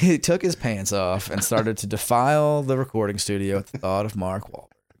 that's when he took his pants off and started to defile the recording studio at the thought of Mark Wahlberg.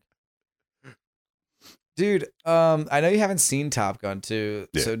 Dude, I know you haven't seen Top Gun 2,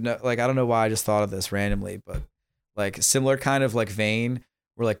 so no, like I don't know why I just thought of this randomly, but like similar kind of like vein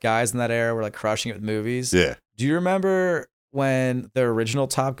where like guys in that era were like crushing it with movies. Yeah. Do you remember when the original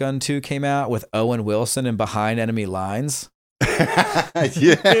Top Gun 2 came out with Owen Wilson in Behind Enemy Lines?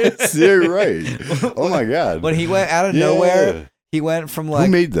 Yes, you're right. Oh my God. When he went out of nowhere, he went from like...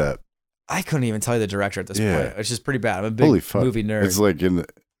 Who made that? I couldn't even tell you the director at this point, which is pretty bad. I'm a big movie nerd. It's like in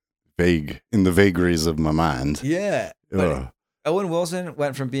the vagaries of my mind. Yeah. But Owen Wilson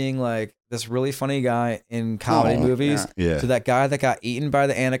went from being like this really funny guy in comedy movies to that guy that got eaten by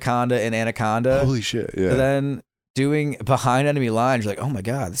the anaconda in Anaconda. Holy shit, yeah. And then doing Behind Enemy Lines, you're like, oh my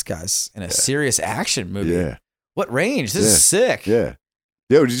God, this guy's in a serious action movie. Yeah. What range? This is sick. Yeah.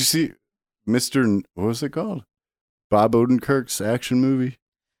 Yo, did you see Mr. What was it called? Bob Odenkirk's action movie?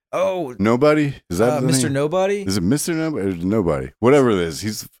 Oh. Nobody? Is that Mr. name? Nobody? Is it Mr. Nobody or Nobody? Whatever it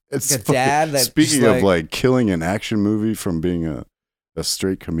is. It's like a dad that speaking of like killing an action movie from being a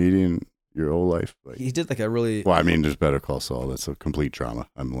straight comedian your whole life. Like, he did like a really... Well, I mean, there's Better Call Saul. That's a complete drama.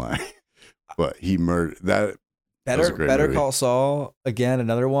 I'm lying. But he murdered that. Better Call Saul, again,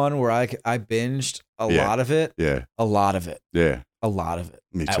 another one where I binged a lot of it. Yeah. A lot of it. Yeah. A lot of it.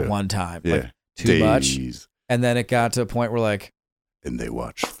 Me too. At one time. Yeah. Like, too much. And then it got to a point where like... And they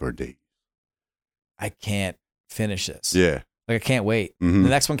watched for days. I can't finish this. Yeah. Like, I can't wait. Mm-hmm. The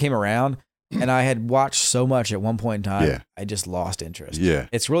next one came around, and I had watched so much at one point in time, I just lost interest. Yeah.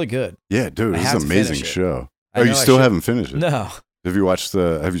 It's really good. Yeah, dude. It's an amazing show. Oh, you still haven't finished it? No. Have you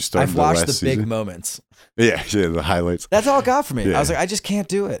started I've watched the season? big moments. Yeah, the highlights. That's all it got for me. Yeah. I was like, I just can't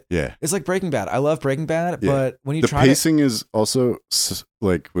do it. Yeah. It's like Breaking Bad. I love Breaking Bad, but when you the try pacing is also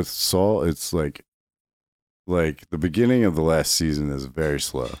like with Saul, it's like the beginning of the last season is very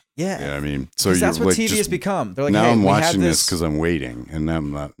slow. Yeah. You know what I mean? So that's what like, TV has become. They're like, now hey, I'm watching this because I'm waiting and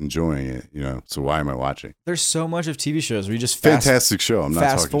I'm not enjoying it, so why am I watching? There's so much of TV shows where you just fantastic show. I'm not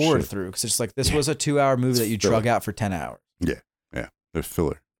fast talking forward shit. through because it's like this was a 2-hour movie that you drug out for 10 hours. Yeah. Yeah. There's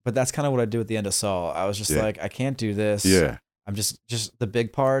filler. But that's kind of what I do at the end of Saul. I was just like, I can't do this. Yeah. I'm just the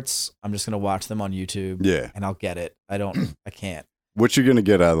big parts. I'm just going to watch them on YouTube. Yeah. And I'll get it. I can't. What you're going to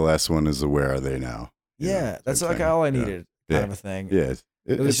get out of the last one is the Where Are They Now? Yeah. That's like all I needed kind of a thing. Yeah.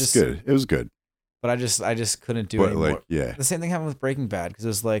 It was just good. It was good. But I just couldn't do it anymore. Like, The same thing happened with Breaking Bad because it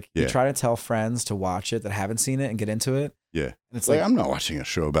was like you try to tell friends to watch it that haven't seen it and get into it. Yeah. And it's like I'm not watching a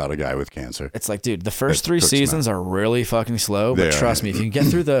show about a guy with cancer. It's like, dude, the first 3 seasons are really fucking slow, but trust me, if you can get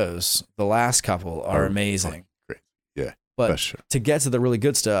through those, the last couple are amazing. Great. Yeah. But to get to the really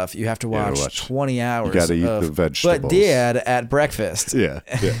good stuff, you have to watch 20 hours. You got to eat the vegetables. But Dad at breakfast. Yeah.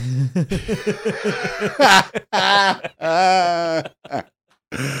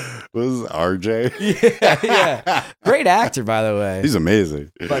 Was RJ? Yeah. Great actor, by the way. He's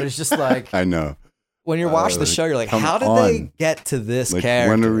amazing. But it's just like I know. When you're watching the show, you're like, how did they get to this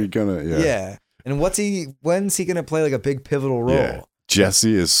character? When are we gonna? Yeah. And when's he gonna play like a big pivotal role? Yeah.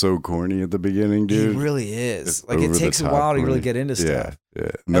 Jesse is so corny at the beginning, dude. He really is. It's like it takes a while to really get into stuff.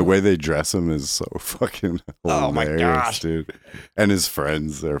 Yeah. And the way they dress him is so fucking hilarious, oh my gosh, dude. And his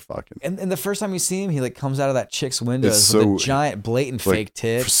friends, they're fucking. And the first time you see him, he like comes out of that chick's windows with a giant, blatant fake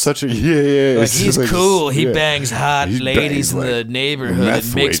tip. Such a Like he's cool. He bangs hot ladies in the neighborhood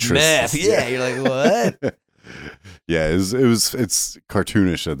and makes meth. Yeah, you're like, what? Yeah, it's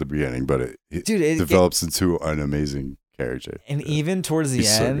cartoonish at the beginning, but it develops into an amazing character. And even towards the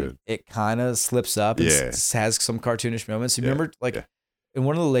end, it kind of slips up and has some cartoonish moments. You remember, in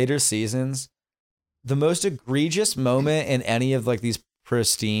one of the later seasons, the most egregious moment in any of like these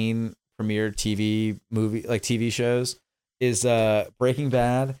pristine premiere TV shows is Breaking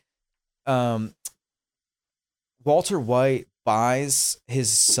Bad. Walter White buys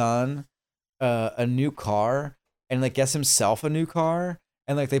his son a new car and like gets himself a new car,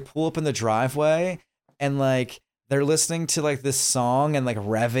 and like they pull up in the driveway and like they're listening to like this song and like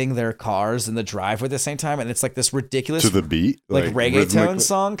revving their cars in the driveway at the same time, and it's like this ridiculous to the beat like reggaeton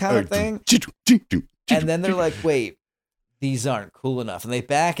song kind of thing. And then they're like, wait, these aren't cool enough. And they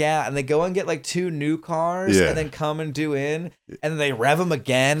back out and they go and get like 2 new cars and then come and do in. And then they rev them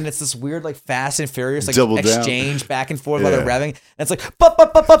again. And it's this weird, like Fast and Furious, like Double exchange down. back and forth while they're revving. And it's like,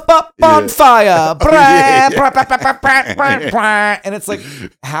 bonfire. And it's like,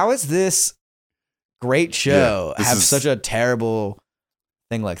 how is this great show have such a terrible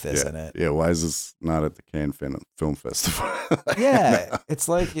thing like this in it? Yeah, why is this not at the Cannes Film Festival? Yeah, it's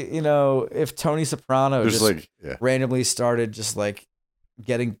like, you know, if Tony Soprano just like randomly started just like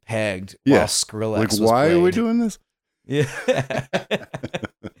getting pegged while Skrillex like, was why played. are we doing this? Yeah.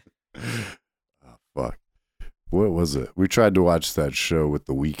 Oh, fuck. What was it? We tried to watch that show with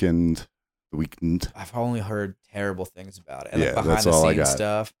The Weeknd. I've only heard terrible things about it. And Yeah, like that's behind all the I scenes got.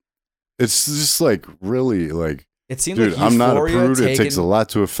 stuff. It's just like really like, it seemed dude, like I'm not a prude. Taken... It takes a lot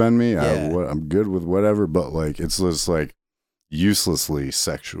to offend me. Yeah. I'm good with whatever, but like it's just like uselessly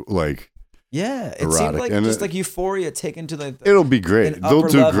sexual, like it erotic. seemed like and just like Euphoria taken to the it'll be great. They'll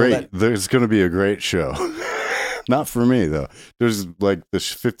do great. That... There's going to be a great show. Not for me though. There's like the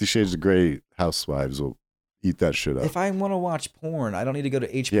 50 Shades of Grey housewives will eat that shit up. If I want to watch porn, I don't need to go to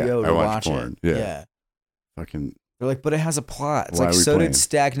HBO to I watch porn. it. Yeah. Fucking. They're like, but it has a plot. It's Why like, are we so playing? did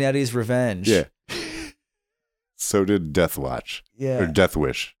Stagnetti's Revenge. Yeah. So did Death Watch. Yeah. Or Death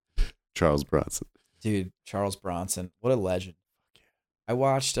Wish. Charles Bronson. Dude, Charles Bronson. What a legend. I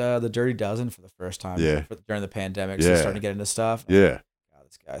watched The Dirty Dozen for the first time during the pandemic. So I'm starting to get into stuff. Yeah. God,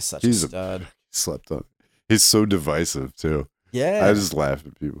 this guy's such a stud. He slept on. He's so divisive too. Yeah. I just laugh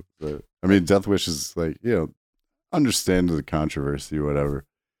at people. But, I mean, Death Wish is like, you know, understand the controversy, whatever.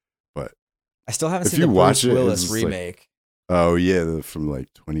 But I still haven't if seen you the watch Bruce it, Willis it's just remake. Oh yeah, from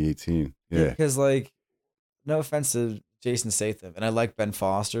like 2018. Yeah. Because like, no offense to Jason Statham, and I like Ben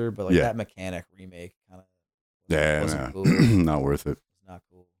Foster, but like that Mechanic remake kind of wasn't cool. Not worth it. It's not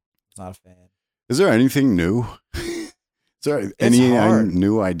cool. It's not a fan. Is there anything new? Is there any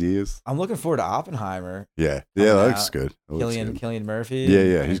new ideas? I'm looking forward to Oppenheimer. Yeah, that looks good. Cillian Murphy.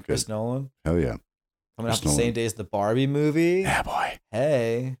 Yeah, he's good. Chris Nolan. Hell yeah. Coming out the same day as the Barbie movie. Yeah, boy.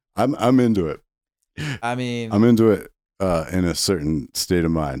 Hey. I'm into it. I mean, I'm into it in a certain state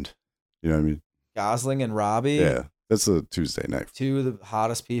of mind. You know what I mean? Gosling and Robbie. Yeah, that's a Tuesday night. 2 of the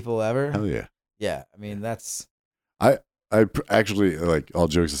hottest people ever. Hell yeah. Yeah, I mean that's. I actually, like, all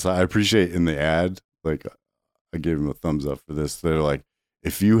jokes aside, I appreciate in the ad, like, I gave him a thumbs up for this. They're like,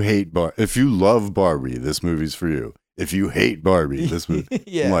 if you love Barbie, this movie's for you. If you hate Barbie, this movie.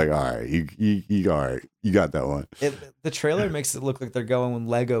 Yeah. I'm like, all right, you all right, you got that one. The trailer makes it look like they're going with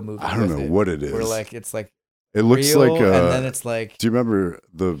Lego movie. I don't know what it is. Where like it's like it looks real, like, and then it's like. Do you remember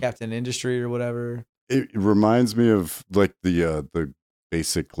the Captain Industry or whatever? It reminds me of like the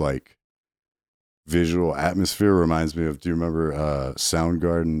basic like visual atmosphere. Reminds me of. Do you remember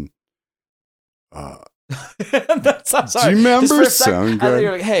Soundgarden? I'm sorry. Do you remember Soundgarden?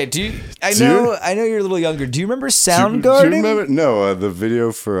 You're like, hey, I know you're a little younger. Do you remember Soundgarden? Do you remember? No, the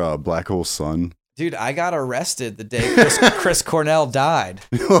video for Black Hole Sun. Dude, I got arrested the day Chris Cornell died.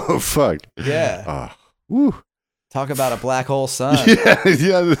 Oh fuck. Yeah. Woo. Talk about a black hole sun.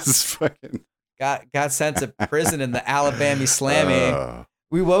 Yeah. This is fucking. Got sent to prison in the Alabama Slammy.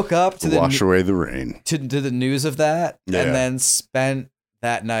 We woke up to wash away the rain to the news of that, and then spent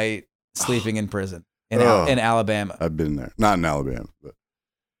that night sleeping in prison in Alabama. I've been there, not in Alabama, but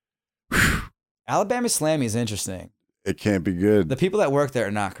Alabama Slammy is interesting. It can't be good. The people that work there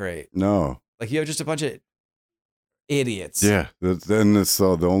are not great. No, like you have just a bunch of idiots. Yeah, then that's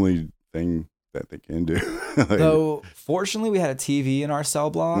the only thing that they can do. Like, though, fortunately, we had a TV in our cell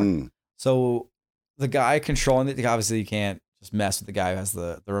block, so the guy controlling it, obviously you can't just mess with the guy who has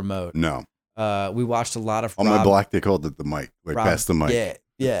the remote. No. We watched a lot of on my block. They called it the mic, like pass the mic.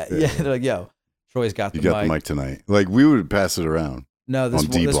 Yeah. They're like, yo, Troy's got the mic. You got the mic tonight. Like we would pass it around. No, this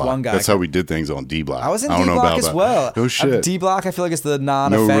one guy. That's how we did things on D block. I was in D block as well. Oh shit. D block, I feel like it's the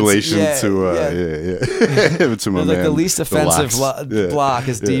non-offensive. No relation to to my man. Like the least offensive block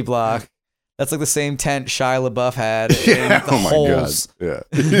is D block. That's like the same tent Shia LaBeouf had in the holes. My God.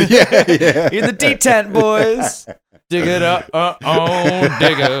 Yeah. In the D tent, boys. Dig it up.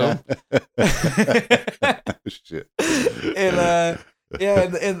 Dig up. Shit. And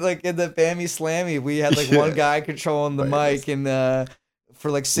like in the Bammy Slammy, we had like one guy controlling the mic, and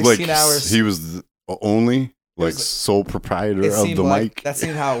for like 16 hours. He was the only sole proprietor of the mic. That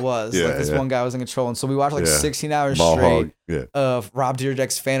seemed how it was. Yeah, like this one guy was in control, and so we watched like 16 hours Ball straight hog. of Rob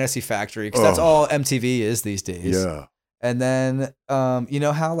Dyrdek's Fantasy Factory, because that's all MTV is these days. Yeah. And then you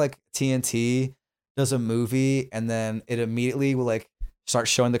know how like TNT does a movie and then it immediately will like start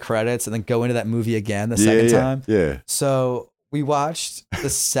showing the credits and then go into that movie again the second time. Yeah. So we watched the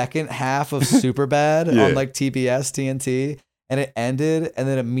second half of Superbad on like TBS, TNT, and it ended, and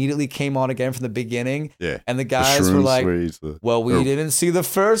then immediately came on again from the beginning. Yeah. And the guys were like, well, we didn't see the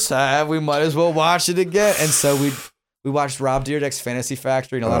first half. We might as well watch it again. And so we watched Rob Dyrdek's Fantasy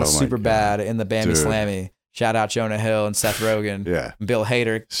Factory and a lot of Superbad in the Bambi Slammy. Shout out Jonah Hill and Seth Rogen. Yeah. And Bill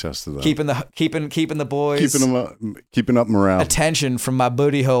Hader. Shouts to them. Keeping the boys. Keeping up morale. Attention from my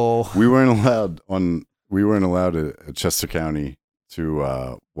booty hole. We weren't allowed at Chester County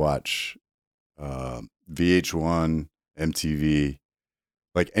to watch VH1, MTV,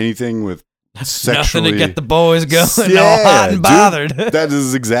 like anything with sexually. Nothing to get the boys going, all hot and bothered. Dude, that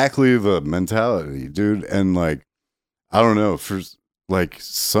is exactly the mentality, dude. And like, I don't know, for like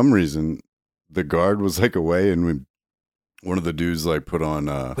some reason, the guard was like away, and one of the dudes like put on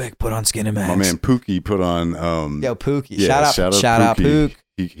put on Skinny Max. My man Pookie put on yo Pookie. Yeah, shout out Pook.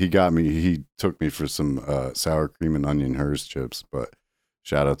 He got me. He took me for some sour cream and onion Hers chips, but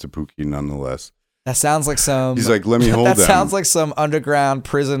shout out to Pookie nonetheless. That sounds like some. He's like, let me hold that. That sounds like some underground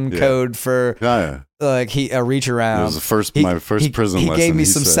prison code for like a reach around. It was my first prison lesson. He gave me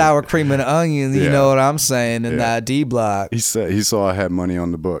some sour cream and onion. You know what I'm saying? In that D block. He saw I had money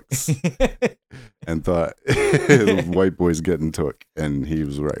on the books and thought white boys getting took, and he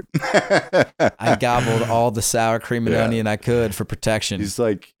was right. I gobbled all the sour cream and onion I could for protection. He's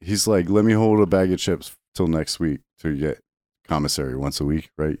like, let me hold a bag of chips till next week to get commissary once a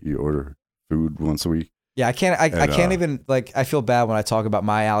week, right? You order food once a week. Yeah, I can't even, like, I feel bad when I talk about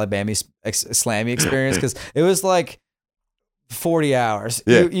my Alabama Slammy experience because it was like 40 hours.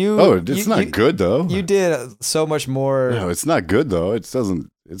 Yeah. It's not good though. You did so much more. No, it's not good though. It's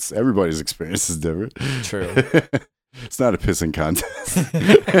everybody's experience is different. True. It's not a pissing contest.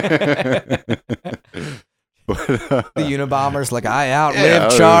 But, the Unabomber's like, I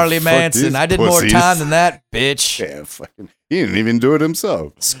outlived Charlie Manson. I did more time than that, bitch. Yeah, he didn't even do it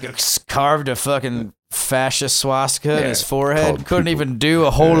himself. Carved a fucking fascist swastika in his forehead. Couldn't even do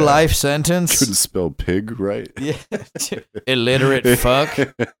a whole life sentence. Couldn't spell pig right. Yeah. Illiterate fuck.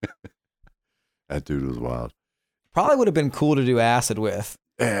 That dude was wild. Probably would have been cool to do acid with.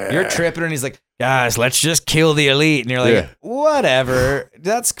 You're tripping, and he's like, guys, let's just kill the elite. And you're like, whatever.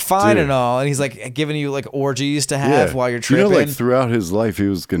 That's fine and all. And he's like giving you like orgies to have while you're tripping. You know, like throughout his life, he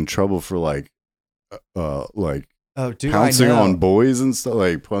was in trouble for like pouncing on boys and stuff,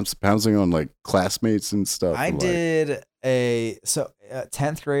 like pouncing on like classmates and stuff. I did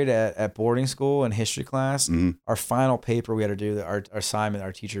 10th grade at boarding school in history class. Mm-hmm. Our final paper we had to do, our assignment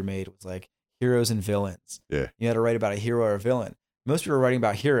our teacher made was like heroes and villains. Yeah. You had to write about a hero or a villain. Most people are writing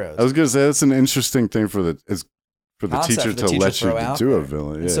about heroes. I was going to say that's an interesting thing for the teacher to let you do a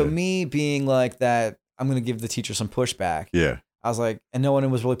villain. Yeah. So me being like that, I'm going to give the teacher some pushback. Yeah. I was like, and no one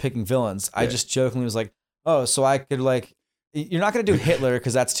was really picking villains. I just jokingly was like, oh, so I could like, you're not going to do Hitler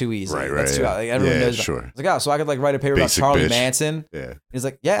because that's too easy. Right. That's too, like, everyone knows that. Sure. I was like, oh, so I could like write a paper Basic about Charlie bitch. Manson. Yeah. He's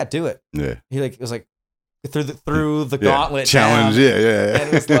like, yeah, do it. Yeah. He like was like through the gauntlet challenge. Down, yeah. And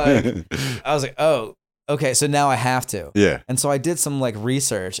it was like, I was like, oh. Okay, so now I have to. Yeah. And so I did some like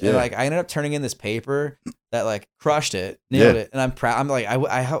research, and like I ended up turning in this paper that like crushed it, nailed it, and I'm proud. I'm like,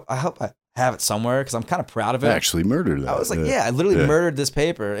 I hope I have it somewhere because I'm kind of proud of it. I actually murdered that. I was like, I literally murdered this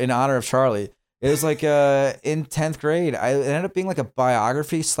paper in honor of Charlie. It was like in 10th grade. It ended up being like a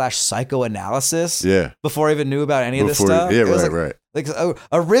biography / psychoanalysis. Yeah. Before I even knew about any of this stuff. Yeah, it was right. Like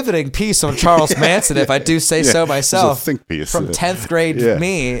a riveting piece on Charles Manson, if I do say so myself. It's a think piece from 10th grade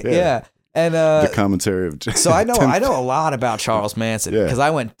me. Yeah. And the commentary of so I know a lot about Charles Manson because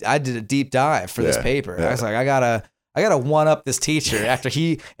I did a deep dive for this paper. I was like, I gotta one up this teacher after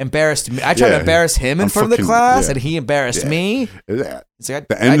he embarrassed me. I tried to embarrass him in front of the class, and he embarrassed me. It's like,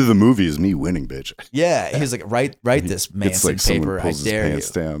 the end of the movie is me winning, bitch. Yeah, he was like, write this Manson paper. I dare you.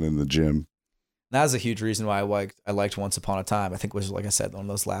 Pants down in the gym. That was a huge reason why I liked Once Upon a Time. I think it was, like I said, one of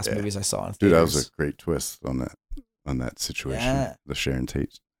those last movies I saw in theaters. Dude, that was a great twist on that situation. Yeah. The Sharon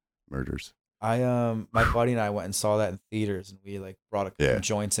Tate murders. My buddy and I went and saw that in theaters, and we like brought a couple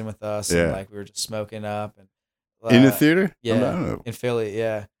joints in with us, and like we were just smoking up and in the theater. Yeah, in Philly.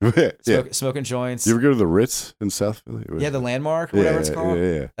 Yeah, smoking joints. You ever go to the Ritz in South Philly? Yeah, the Landmark, or whatever it's called.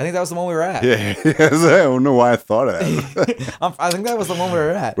 Yeah. I think that was the one we were at. Yeah, I don't know why I thought of that. I think that was the one we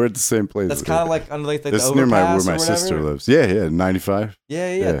were at. We're at the same place. That's kind of like under like the that's overpass near where my sister lives. Yeah, 95.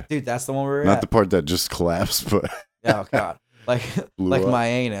 Yeah, dude, that's the one we were at. Not the part that just collapsed, but oh god. Like my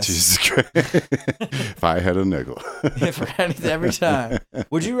anus. Jesus Christ. If I had a nickel. For anything, every time.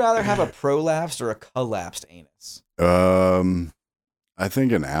 Would you rather have a prolapsed or a collapsed anus? I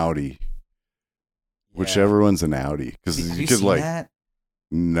think an Audi. Yeah. Whichever one's an Audi. Because you could like. That?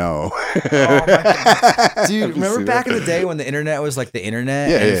 No. Oh my God. Dude, Have you remember seen back that? in the day when the internet was like the internet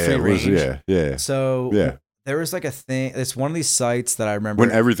Yeah, and yeah, free it was, range? yeah. So there was like a thing. It's one of these sites that I remember.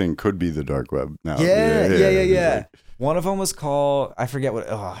 When everything could be the dark web now. Yeah. Like, One of them was called, I forget what,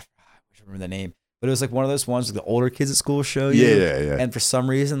 I remember the name, but it was like one of those ones that the older kids at school show you. Yeah. And for some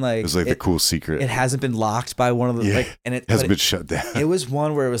reason, like, It was like the cool secret. It hasn't been locked by one of the, like, and it hasn't been shut down. It was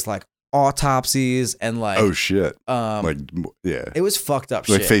one where it was like autopsies and like, oh shit. It was fucked up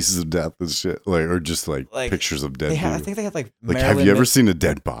like shit. faces of death and shit. Like, or just like pictures of dead people. I think they had like have you ever seen a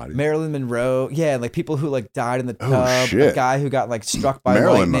dead body? Marilyn Monroe. Yeah. And like people who like died in the tub. Oh, shit. A guy who got like struck by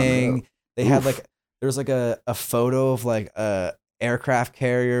Marilyn lightning. Monroe. They had like, there was like a photo of like a aircraft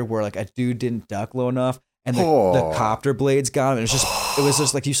carrier where like a dude didn't duck low enough and the copter blades got him. And it was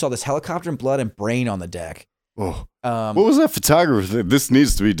just like you saw this helicopter and blood and brain on the deck. Oh. What was that photographer thing? This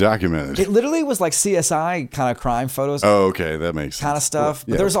needs to be documented. It literally was like CSI kind of crime photos. Oh, okay, that makes sense. Kind of stuff.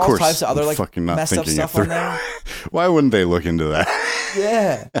 Well, but there's all types of other like messed up stuff on there. Why wouldn't they look into that?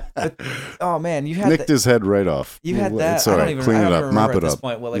 Yeah. But, oh man, you had nicked his head right off. You had that. It's all right. Clean it up. Mop it up. At this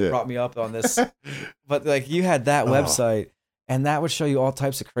point, what like brought me up on this? But like you had that website, and that would show you all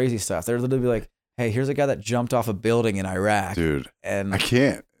types of crazy stuff. They'd literally be like, "Hey, here's a guy that jumped off a building in Iraq." Dude, and I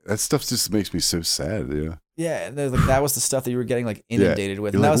can't. That stuff just makes me so sad. Yeah. Yeah, and like, that was the stuff that you were getting like inundated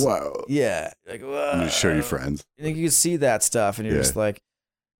with. You're and like, that was, wow. Yeah, like whoa. And you show your friends. And you could see that stuff, and you're just like,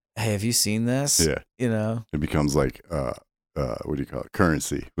 "Hey, have you seen this?" Yeah. You know, it becomes like what do you call it?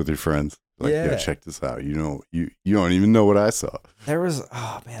 Currency with your friends. Like, yeah, check this out. You know, you don't even know what I saw. There was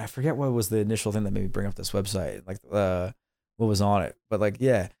I forget what was the initial thing that made me bring up this website. Like what was on it, but like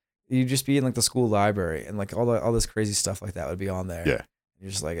you'd just be in like the school library, and like all this crazy stuff like that would be on there. Yeah.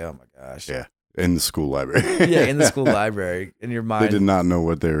 You're just like, oh my gosh. Yeah. In the school library. Yeah, in the school library. In your mind. They did not know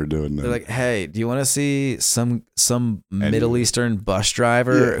what they were doing. They're like, hey, do you want to see some Middle Eastern bus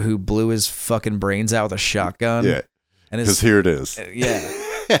driver who blew his fucking brains out with a shotgun? Yeah. Because here it is. Yeah.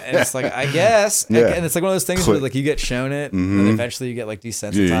 And it's like, I guess. Yeah. And it's like one of those things where like you get shown it, and eventually you get like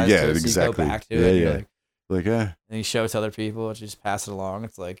desensitized to it, so you go back to it. Yeah. Like, and you show it to other people, and you just pass it along.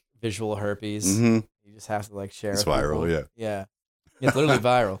 It's like visual herpes. You just have to like share it. It's viral, yeah. Yeah. It's literally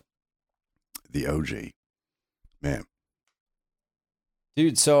viral. The OG. Man.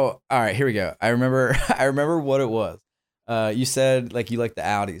 Dude, so all right, here we go. I remember what it was. You said like you like the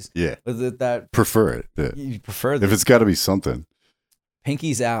Audis. Yeah. Was it that prefer it? Yeah. You prefer them. If it's got to be something.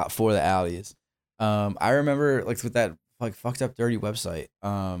 Pinky's out for the Audis. I remember like with that like fucked up dirty website.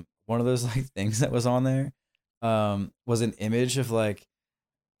 One of those like things that was on there was an image of like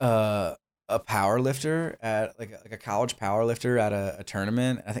a power lifter at like a college power lifter at a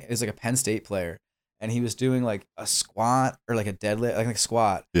tournament. I think it was like a Penn State player, and he was doing like a squat or like a deadlift, like a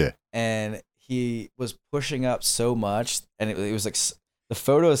squat. Yeah. And he was pushing up so much, and it was like the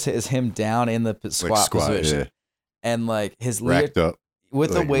photo is him down in the squat position, and like his racked up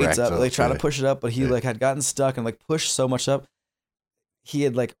with the weights up, like trying to push it up, but he like had gotten stuck and like pushed so much up. He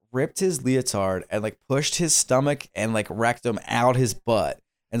had like ripped his leotard and like pushed his stomach and like rectum out his butt.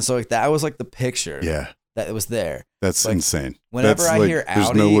 And so like that was like the picture that it was there. That's like, insane. Whenever I hear Audi,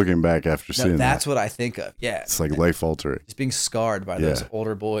 there's no looking back after seeing that's what I think of. Yeah. It's like life altering. Just being scarred by those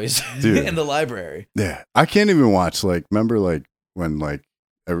older boys in the library. Yeah. I can't even watch remember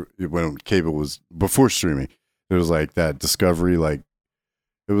when cable was before streaming, there was like that Discovery,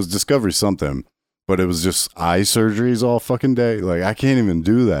 it was Discovery something, but it was just eye surgeries all fucking day. Like I can't even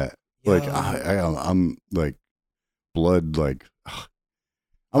do that. Yo. Like I'm like blood, like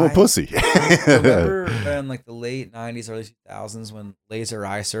I'm a pussy. Remember in like the late 90s, early 2000s when laser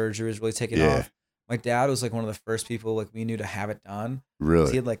eye surgery was really taking off? My dad was like one of the first people like we knew to have it done.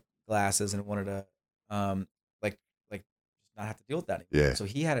 Really? He had like glasses and wanted to like not have to deal with that anymore. Yeah. So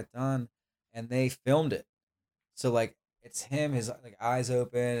he had it done and they filmed it. So like it's him, his like eyes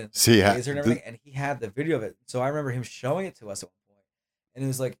open and laser and everything, and he had the video of it. So I remember him showing it to us at one point, and it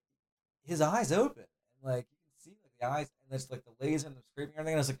was like his eyes open, and like you can see like the eyes, and there's like the laser and the screaming and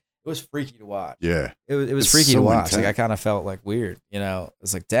everything. And I was like, it was freaky to watch. Yeah, it was freaky to watch. Intense. Like I kind of felt like weird, you know.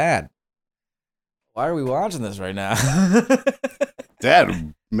 It's like, Dad, why are we watching this right now?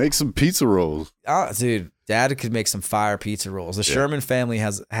 Dad, make some pizza rolls. Oh, dude, Dad could make some fire pizza rolls. The Sherman family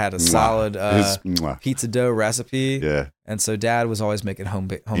has had a solid pizza dough recipe. Yeah. And so Dad was always making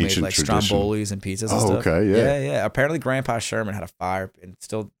homemade like strombolis and pizzas and stuff. Okay, yeah. Yeah. Apparently Grandpa Sherman had a fire and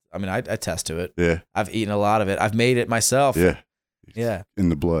still, I mean, I attest to it. Yeah. I've eaten a lot of it. I've made it myself. Yeah. Yeah. In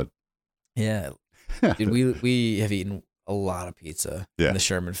the blood. Yeah. Dude, we have eaten a lot of pizza in the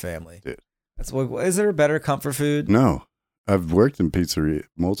Sherman family. Dude. That's what, is there a better comfort food? No. I've worked in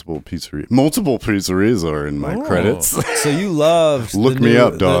multiple pizzerias are in my credits. So you loved Look me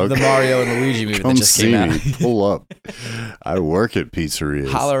up, dog. The Mario and Luigi movie that just came out. Pull up. I work at pizzerias.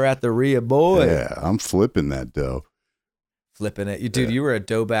 Holler at the Rhea boy. Yeah, I'm flipping that dough. Flipping it. You were a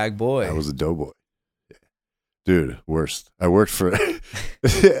dough bag boy. I was a dough boy. Yeah. Dude, worst. I worked for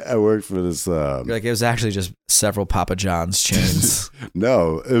this You're like, it was actually just several Papa John's chains.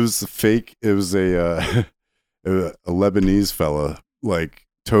 No, it was fake. It was a Lebanese fella, like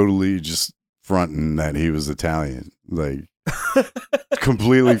totally just fronting that he was Italian, like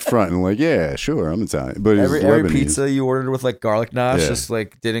completely fronting, like, yeah, sure, I'm Italian. But every pizza you ordered with like garlic knots just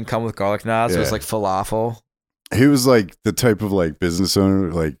like didn't come with garlic knots. It was like falafel. He was like the type of like business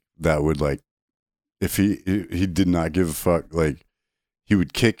owner like that would like, if he did not give a fuck, like he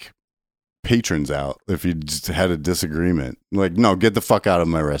would kick patrons out if you just had a disagreement. Like, no, get the fuck out of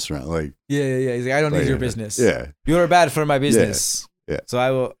my restaurant. Like, yeah. He's like, I don't need your business. Yeah, you are bad for my business. Yeah. So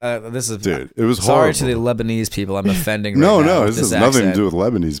I will. This is dude. It was sorry horrible. to the Lebanese people. I'm offending. No, now this has nothing to do with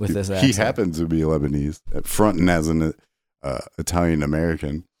Lebanese. With this he happens to be Lebanese, fronting as an Italian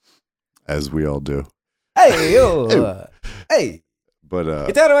American, as we all do. Hey yo, hey. But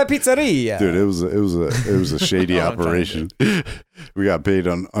get out of my pizzeria, dude. It was a shady operation. We got paid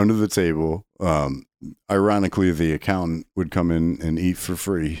under the table. Ironically, the accountant would come in and eat for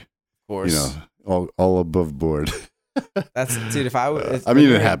free. Of course, you know, all above board. That's dude. If I would, I mean,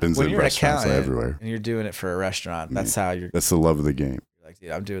 it happens in restaurants everywhere, and you're doing it for a restaurant. That's how you're. That's the love of the game. Like,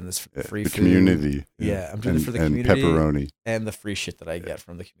 dude, I'm doing this for free. The food. Community. Yeah, I'm doing it for the community. And pepperoni and the free shit that I get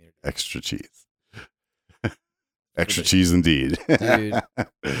from the community. Extra cheese. Extra cheese indeed. Dude,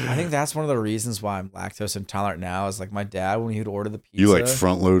 I think that's one of the reasons why I'm lactose intolerant now is like my dad, when he would order the pizza. You like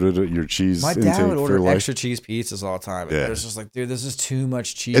front loaded your cheese My intake dad would order for life? extra cheese pizzas all the time. And it was just like, dude, this is too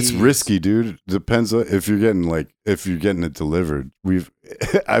much cheese. It's risky, dude. Depends on if you're getting it delivered.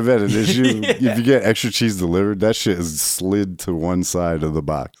 I've had an issue. If you get extra cheese delivered, that shit is slid to one side of the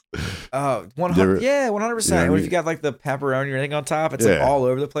box. 100%. Yeah, 100%. You know, if you got like the pepperoni or anything on top, it's like all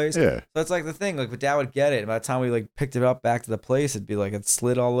over the place. Yeah. So that's like the thing. Like, my dad would get it. And by the time we like picked it up back to the place, it'd be like it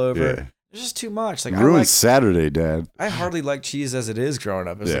slid all over. Yeah. It's just too much. Like, ruined Saturday, Dad. I hardly liked cheese as it is growing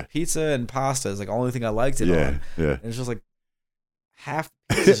up. It was like pizza and pasta is like the only thing I liked it on. Yeah. And it's just like half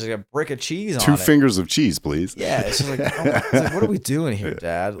pizza, just like a brick of cheese on it. 2 fingers of cheese, please. Yeah. It's just like, it's like, what are we doing here,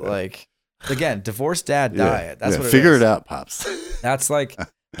 Dad? Like, again, divorced dad diet. That's what it is. Figure it out, Pops. That's like,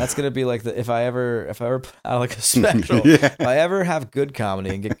 that's gonna be like if I ever put out like a special, if I ever have good comedy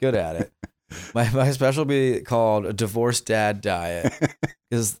and get good at it, my special will be called a divorced dad diet,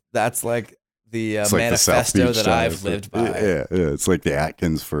 because that's like the manifesto like that I've lived by. Yeah. It's like the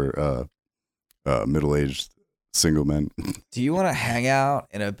Atkins for middle-aged single men. Do you want to hang out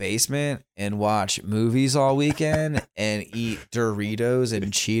in a basement and watch movies all weekend and eat Doritos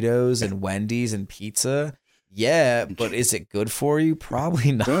and Cheetos and Wendy's and pizza? Yeah, but is it good for you?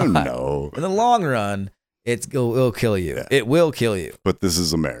 Probably not. Oh, no. In the long run, it'll kill you. Yeah. It will kill you. But this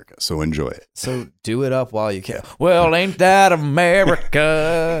is America, so enjoy it. So do it up while you can. Well, ain't that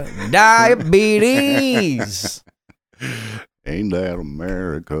America? Diabetes. Ain't that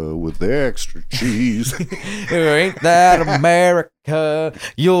America with the extra cheese? Ain't that America?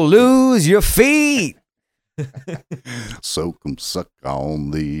 You'll lose your feet. Soak 'em, suck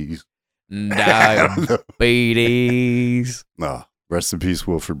on these. Diabetes. No, rest in peace,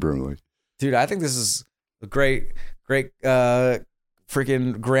 Wilford Brimley. Dude, I think this is a great freaking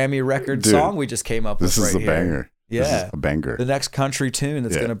Grammy record song we just came up with. This is right a banger. Yeah, this is a banger. The next country tune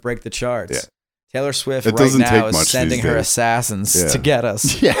that's gonna break the charts. Yeah. Taylor Swift right now is sending her assassins to get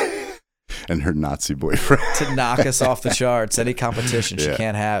us. Yeah. And her Nazi boyfriend. To knock us off the charts. Any competition, she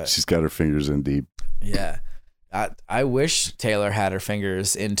can't have it. She's got her fingers in deep. Yeah. I wish Taylor had her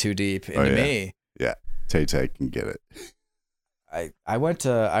fingers in too deep into me. Yeah. Tay can get it. I went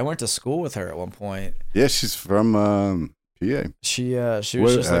to school with her at one point. Yeah, she's from PA. She was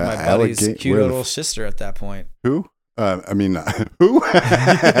just like my buddy's cute little sister at that point. Who? I mean, who?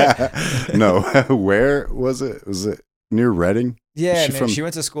 No. Where was it? Was it near Reading? Yeah, she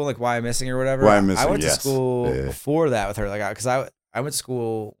went to school like Why I'm Missing or whatever. Why I'm Missing, I went to school before that with her, like, because I went to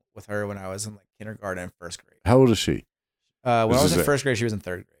school with her when I was in like kindergarten and first grade. How old is she? When I was in first grade, she was in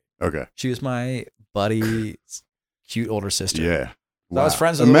third grade. Okay. She was my buddy's cute older sister. Yeah. So I was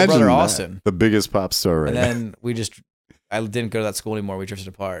friends with her little brother Austin. The biggest pop star, right? And then I didn't go to that school anymore. We drifted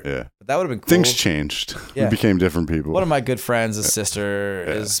apart. Yeah. But that would have been cool. Things changed. Yeah. We became different people. One of my good friends' sister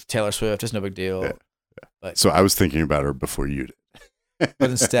is Taylor Swift. Just no big deal. Yeah. But, so I was thinking about her before you did.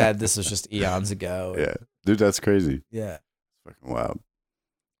 But instead, this was just eons ago. Yeah. Dude, that's crazy. Yeah. Fucking wild.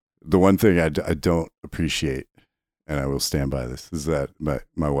 The one thing I don't appreciate, and I will stand by this, is that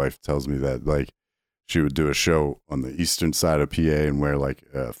my wife tells me that like she would do a show on the eastern side of PA and wear like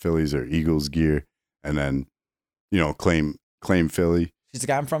Phillies or Eagles gear, and then claim Philly. She's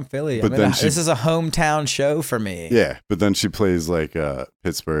like, I'm from Philly. But this is a hometown show for me. Yeah, but then she plays like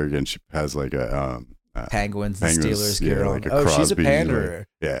Pittsburgh, and she has like a Penguins and Steelers gear on. Like she's a panderer.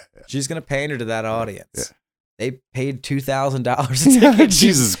 Like, she's gonna pander to that audience. Yeah. They paid $2,000 a ticket.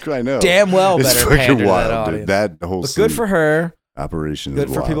 Jesus Christ, I know. Damn well it's better pander wild, to that audience. Dude. That whole but good for her. Operation good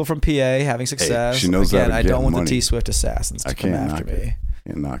is for wild. people from PA having success. Hey, she knows Again, how to I get don't want money. the T Swift assassins to come after me.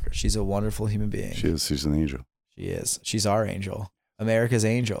 Can't knock her. She's a wonderful human being. She is. She's an angel. She is. She's our angel. America's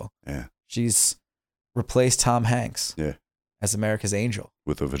angel. Yeah. She's replaced Tom Hanks. Yeah. As America's angel.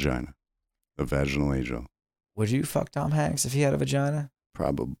 With a vagina. A vaginal angel. Would you fuck Tom Hanks if he had a vagina?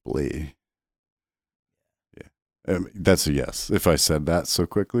 Probably. Yeah. That's a yes. If I said that so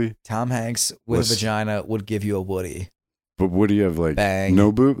quickly. Tom Hanks with a vagina would give you a Woody. But would he have like Bang.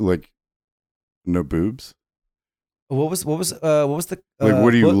 no no boobs? What was the like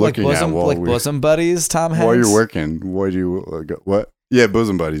what are you looking bosom, at while like bosom buddies? Tom Hanks. While you're working, why do you what? Yeah,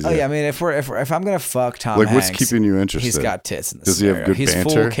 bosom buddies. Oh yeah, I mean, if I'm gonna fuck Tom like Hanks, what's keeping you interested? He's got tits in the Does scenario. he have good He's banter?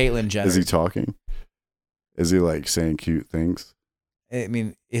 full Caitlyn Jenner. Is he talking? Is he like saying cute things? I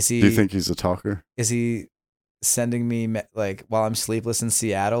mean, is he? Do you think he's a talker? Is he sending me like while I'm sleepless in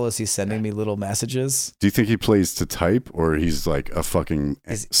Seattle? Is he sending me little messages? Do you think he plays to type, or he's like a fucking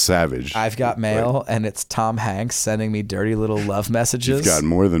savage? I've got mail, and it's Tom Hanks sending me dirty little love messages. You've got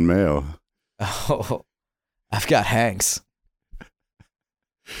more than mail. Oh, I've got Hanks.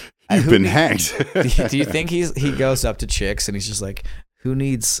 You've been hanked. Do you think he goes up to chicks and he's just like, who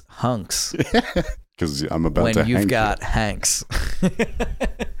needs hunks? Because I'm about to when you've got Hanks.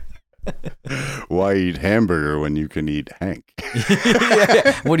 Why eat hamburger when you can eat Hank?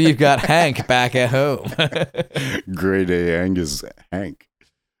 Yeah. What do you got, Hank, back at home? Grade A Angus Hank.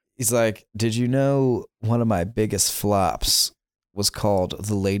 He's like, did you know one of my biggest flops was called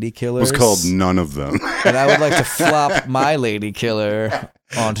The Lady Killers? Was called None of Them. And I would like to flop my lady killer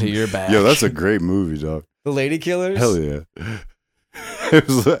onto your back. Yo, that's a great movie, dog. The Lady Killers? Hell yeah.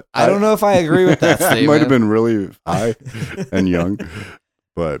 I don't know if I agree with that statement. I might have been really high and young,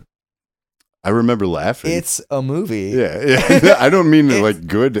 but I remember laughing. It's a movie. Yeah. I don't mean it like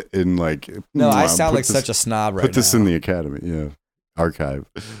good in like. No, I sound like such a snob right now. Put this in the academy, yeah, archive.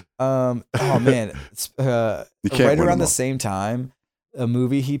 Oh man, right around the same time, a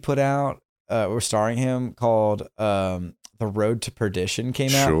movie he put out, we're starring him called The Road to Perdition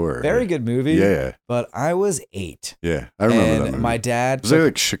came out. Sure, very good movie. Yeah, but I was 8. Yeah, I remember that movie. My dad. Was it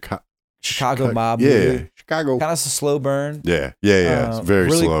like Chicago mob movie? Yeah, Chicago. Kind of a slow burn. Yeah. It's very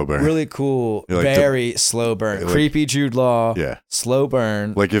really, slow burn. Really cool. Like very slow burn. like, creepy Jude Law. Yeah. Slow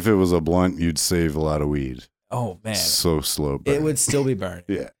burn. Like if it was a blunt, you'd save a lot of weed. Oh man. So slow burn. It would still be burned.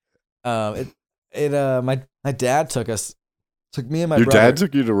 Yeah. My dad took me and my Your brother. dad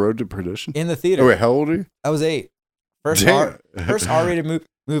took you to Road to Perdition? In the theater. Oh wait, how old are you? I was 8. First R-rated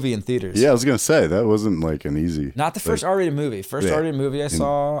movie in theaters. Yeah, I was gonna say that wasn't like an easy. Not the first R-rated movie. First R-rated movie I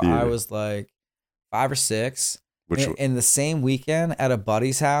saw, I was like 5 or 6. In the same weekend at a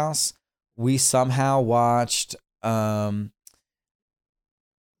buddy's house, we somehow watched Silence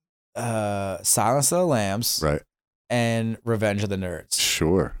of the Lambs, right, and Revenge of the Nerds.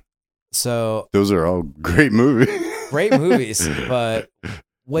 Sure. So those are all great movies. Great movies, but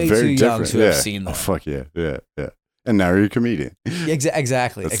way too young to have seen them. Oh, fuck yeah. And now you're a comedian.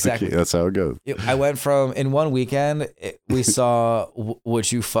 Exactly. That's how it goes. I went from, in one weekend, we saw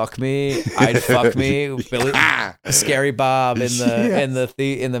Would You Fuck Me? I'd Fuck Me. Billy, Scary Bob in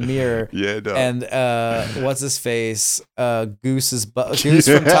the mirror. Yeah, no. And what's his face? Goose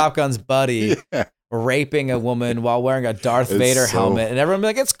from Top Gun's buddy. Yeah. Raping a woman while wearing a Darth Vader helmet, and everyone be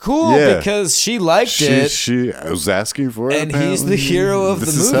like, "It's cool because she liked it." She was asking for it, and he's the hero of the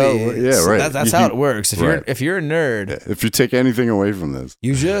movie. Right. That's how it works. If you're a nerd, if you take anything away from this,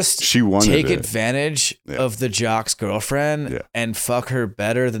 you just take advantage of the jock's girlfriend and fuck her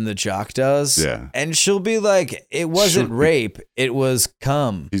better than the jock does. Yeah, and she'll be like, "It wasn't rape; it was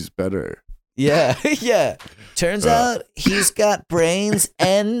cum." He's better. Yeah, yeah. Turns out he's got brains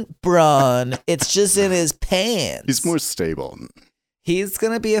and brawn. It's just in his pants. He's more stable. He's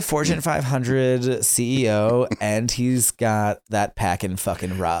going to be a Fortune 500 CEO, and he's got that packing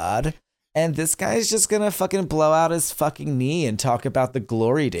fucking rod. And this guy's just going to fucking blow out his fucking knee and talk about the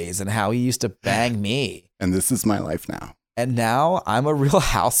glory days and how he used to bang me. And this is my life now. And now I'm a real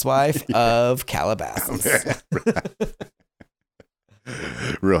housewife of Calabasas.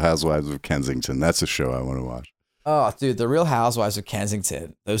 Real Housewives of Kensington. That's a show I want to watch. Oh, dude, the Real Housewives of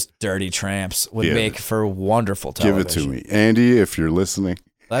Kensington, those dirty tramps would make for wonderful television. Give it to me, Andy, if you're listening.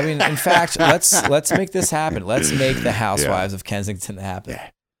 I mean, in fact, let's make this happen. Let's make the Housewives of Kensington happen. Yeah.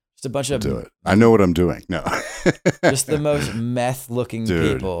 Just a bunch of do it. I know what I'm doing. No. Just the most meth-looking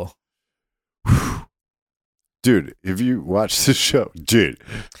people. Dude, if you watch this show, dude,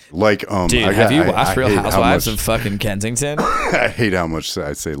 have you watched Real Housewives of fucking Kensington? I hate how much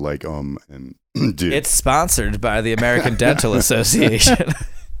I say and dude. It's sponsored by the American Dental Association.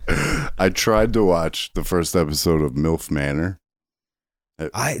 I tried to watch the first episode of MILF Manor.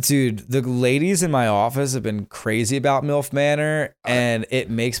 Dude, the ladies in my office have been crazy about MILF Manor, and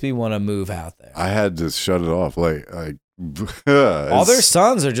it makes me want to move out there. I had to shut it off. All their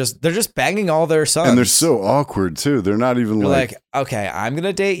sons they're just banging all their sons. And they're so awkward too. They're not even like, okay, I'm going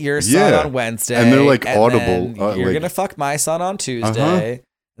to date your son on Wednesday. And they're like audible. You're going to fuck my son on Tuesday. And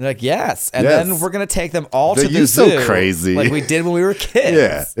they're like, yes. And then we're going to take them all to the zoo. So crazy. Like we did when we were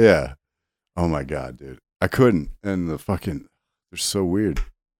kids. Yeah. Oh my God, dude. I couldn't. And they're so weird.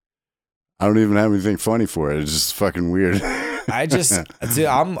 I don't even have anything funny for it. It's just fucking weird. Dude,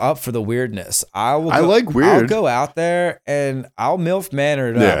 I'm up for the weirdness. I like weird. I'll go out there and I'll MILF Manor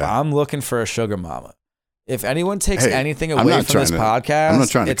it up. I'm looking for a sugar mama. If anyone takes anything away from this podcast, I'm not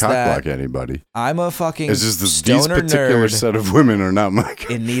trying to cockblock anybody. I'm a fucking it's just stoner these particular nerd set of women are not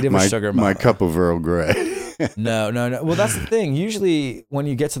in need of a sugar mama. My cup of Earl Grey. No. Well, that's the thing. Usually, when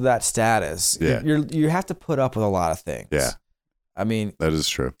you get to that status, you have to put up with a lot of things. Yeah. I mean, that is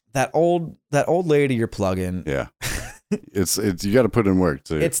true. That old lady you're plugging. Yeah. It's you got to put in work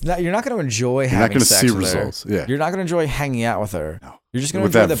too. You're not going to enjoy having sex with her. You're not going to see results. Yeah. You're not going to enjoy hanging out with her. No. You're just going to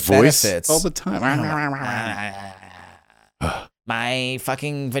enjoy the voice benefits all the time. My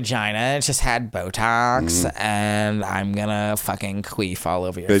fucking vagina just had Botox, and I'm gonna fucking queef all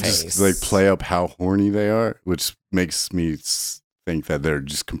over your face. They just play up how horny they are, which makes me think that they're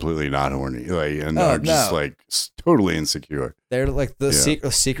just completely not horny, just totally insecure. They're like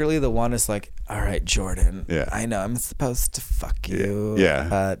secretly the one is like, all right, Jordan. Yeah, I know I'm supposed to fuck you.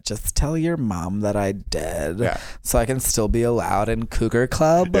 Yeah, just tell your mom that I did. Yeah, so I can still be allowed in Cougar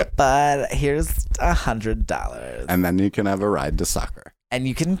Club. Yeah. But here's $100, and then you can have a ride to soccer. And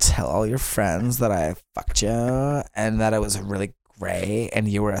you can tell all your friends that I fucked you and that it was really great and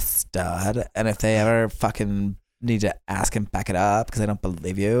you were a stud. And if they ever fucking need to ask and back it up because I don't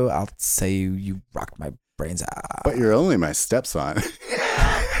believe you, I'll say you rocked my brains out. But you're only my stepson.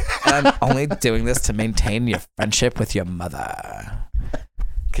 And I'm only doing this to maintain your friendship with your mother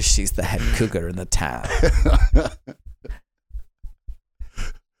because she's the head cougar in the town.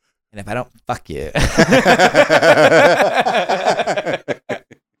 And if I don't fuck you,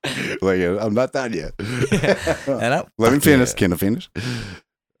 I'm not done yet. Let me finish. Can I finish?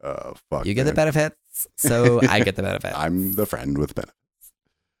 Fuck. You get the benefits, so I get the benefits. I'm the friend with benefits.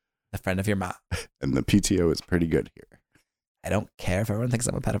 The friend of your mom. And the PTO is pretty good here. I don't care if everyone thinks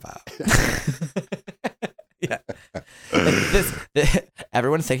I'm a pedophile. Yeah.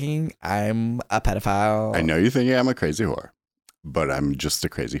 Everyone's thinking I'm a pedophile. I know you're thinking I'm a crazy whore, but I'm just a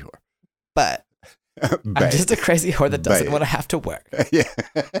crazy whore. But I'm just a crazy whore that doesn't want to have to work. Yeah.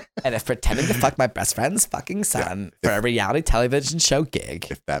 And if pretending to fuck my best friend's fucking son for a reality television show gig,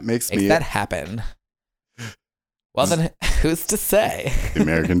 if that makes that happen, well then who's to say? The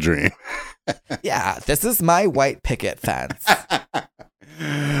American dream. Yeah, this is my white picket fence.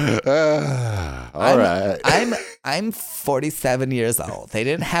 All right. I'm 47 years old. They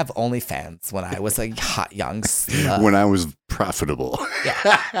didn't have OnlyFans when I was a hot young slut. When I was profitable.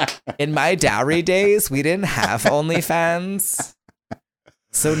 Yeah. In my dowry days, we didn't have OnlyFans.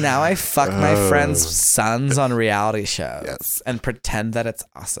 So now I fuck my friends' sons on reality shows and pretend that it's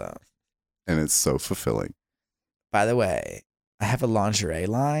awesome. And it's so fulfilling. By the way, I have a lingerie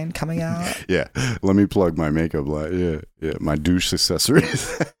line coming out. Yeah. Let me plug my makeup line. Yeah. My douche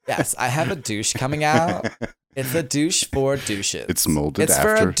accessories. Yes, I have a douche coming out. It's a douche for douches. It's molded It's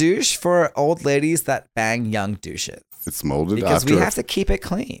for a douche for old ladies that bang young douches. It's molded because we have to keep it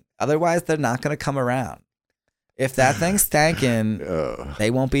clean. Otherwise, they're not going to come around. If that thing's stanking, they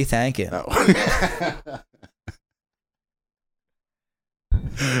won't be thanking. No.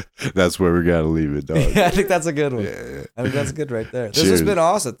 That's where we gotta leave it, dog. Yeah, I think that's a good one. Yeah. I think that's good right there. This Cheers. has been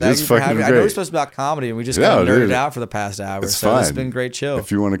awesome. Thank you for having me. I know we're supposed to be about comedy, and we just kind of nerded out for the past hour. It's so fine. It's been great chill.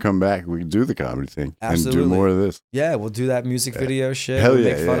 If you want to come back, we can do the comedy thing. Absolutely. And do more of this. Yeah, we'll do that music video shit. Hell we'll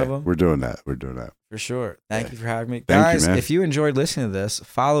yeah, make fun of them. We're doing that. For sure. Thank you for having me. Thank Guys, you, man. if you enjoyed listening to this,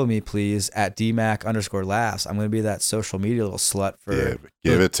 follow me, please, at DMac_laughs. I'm going to be that social media little slut for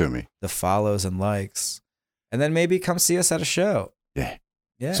give it to me. The follows and likes. And then maybe come see us at a show. Yeah.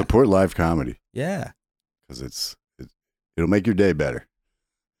 Yeah. Support live comedy. Yeah. because it'll make your day better.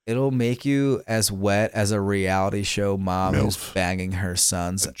 It'll make you as wet as a reality show mom MILF. who's banging her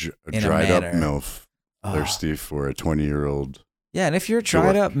sons A in dried a up manner. MILF, thirsty for a 20-year-old. Yeah, and if you're a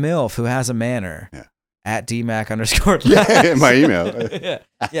dried up MILF who has a manner, Yeah. at DMac_. Yeah, my email.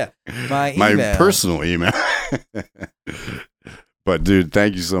 yeah. My My personal email. But dude,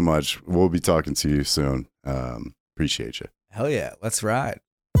 thank you so much. We'll be talking to you soon. Appreciate you. Hell yeah, let's ride.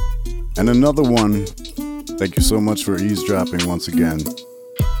 And another one, thank you so much for eavesdropping once again.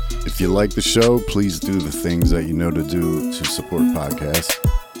 If you like the show, please do the things that you know to do to support podcasts.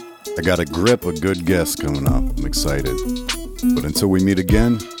 I got a good guest coming up. I'm excited. But until we meet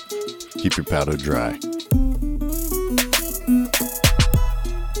again, keep your powder dry.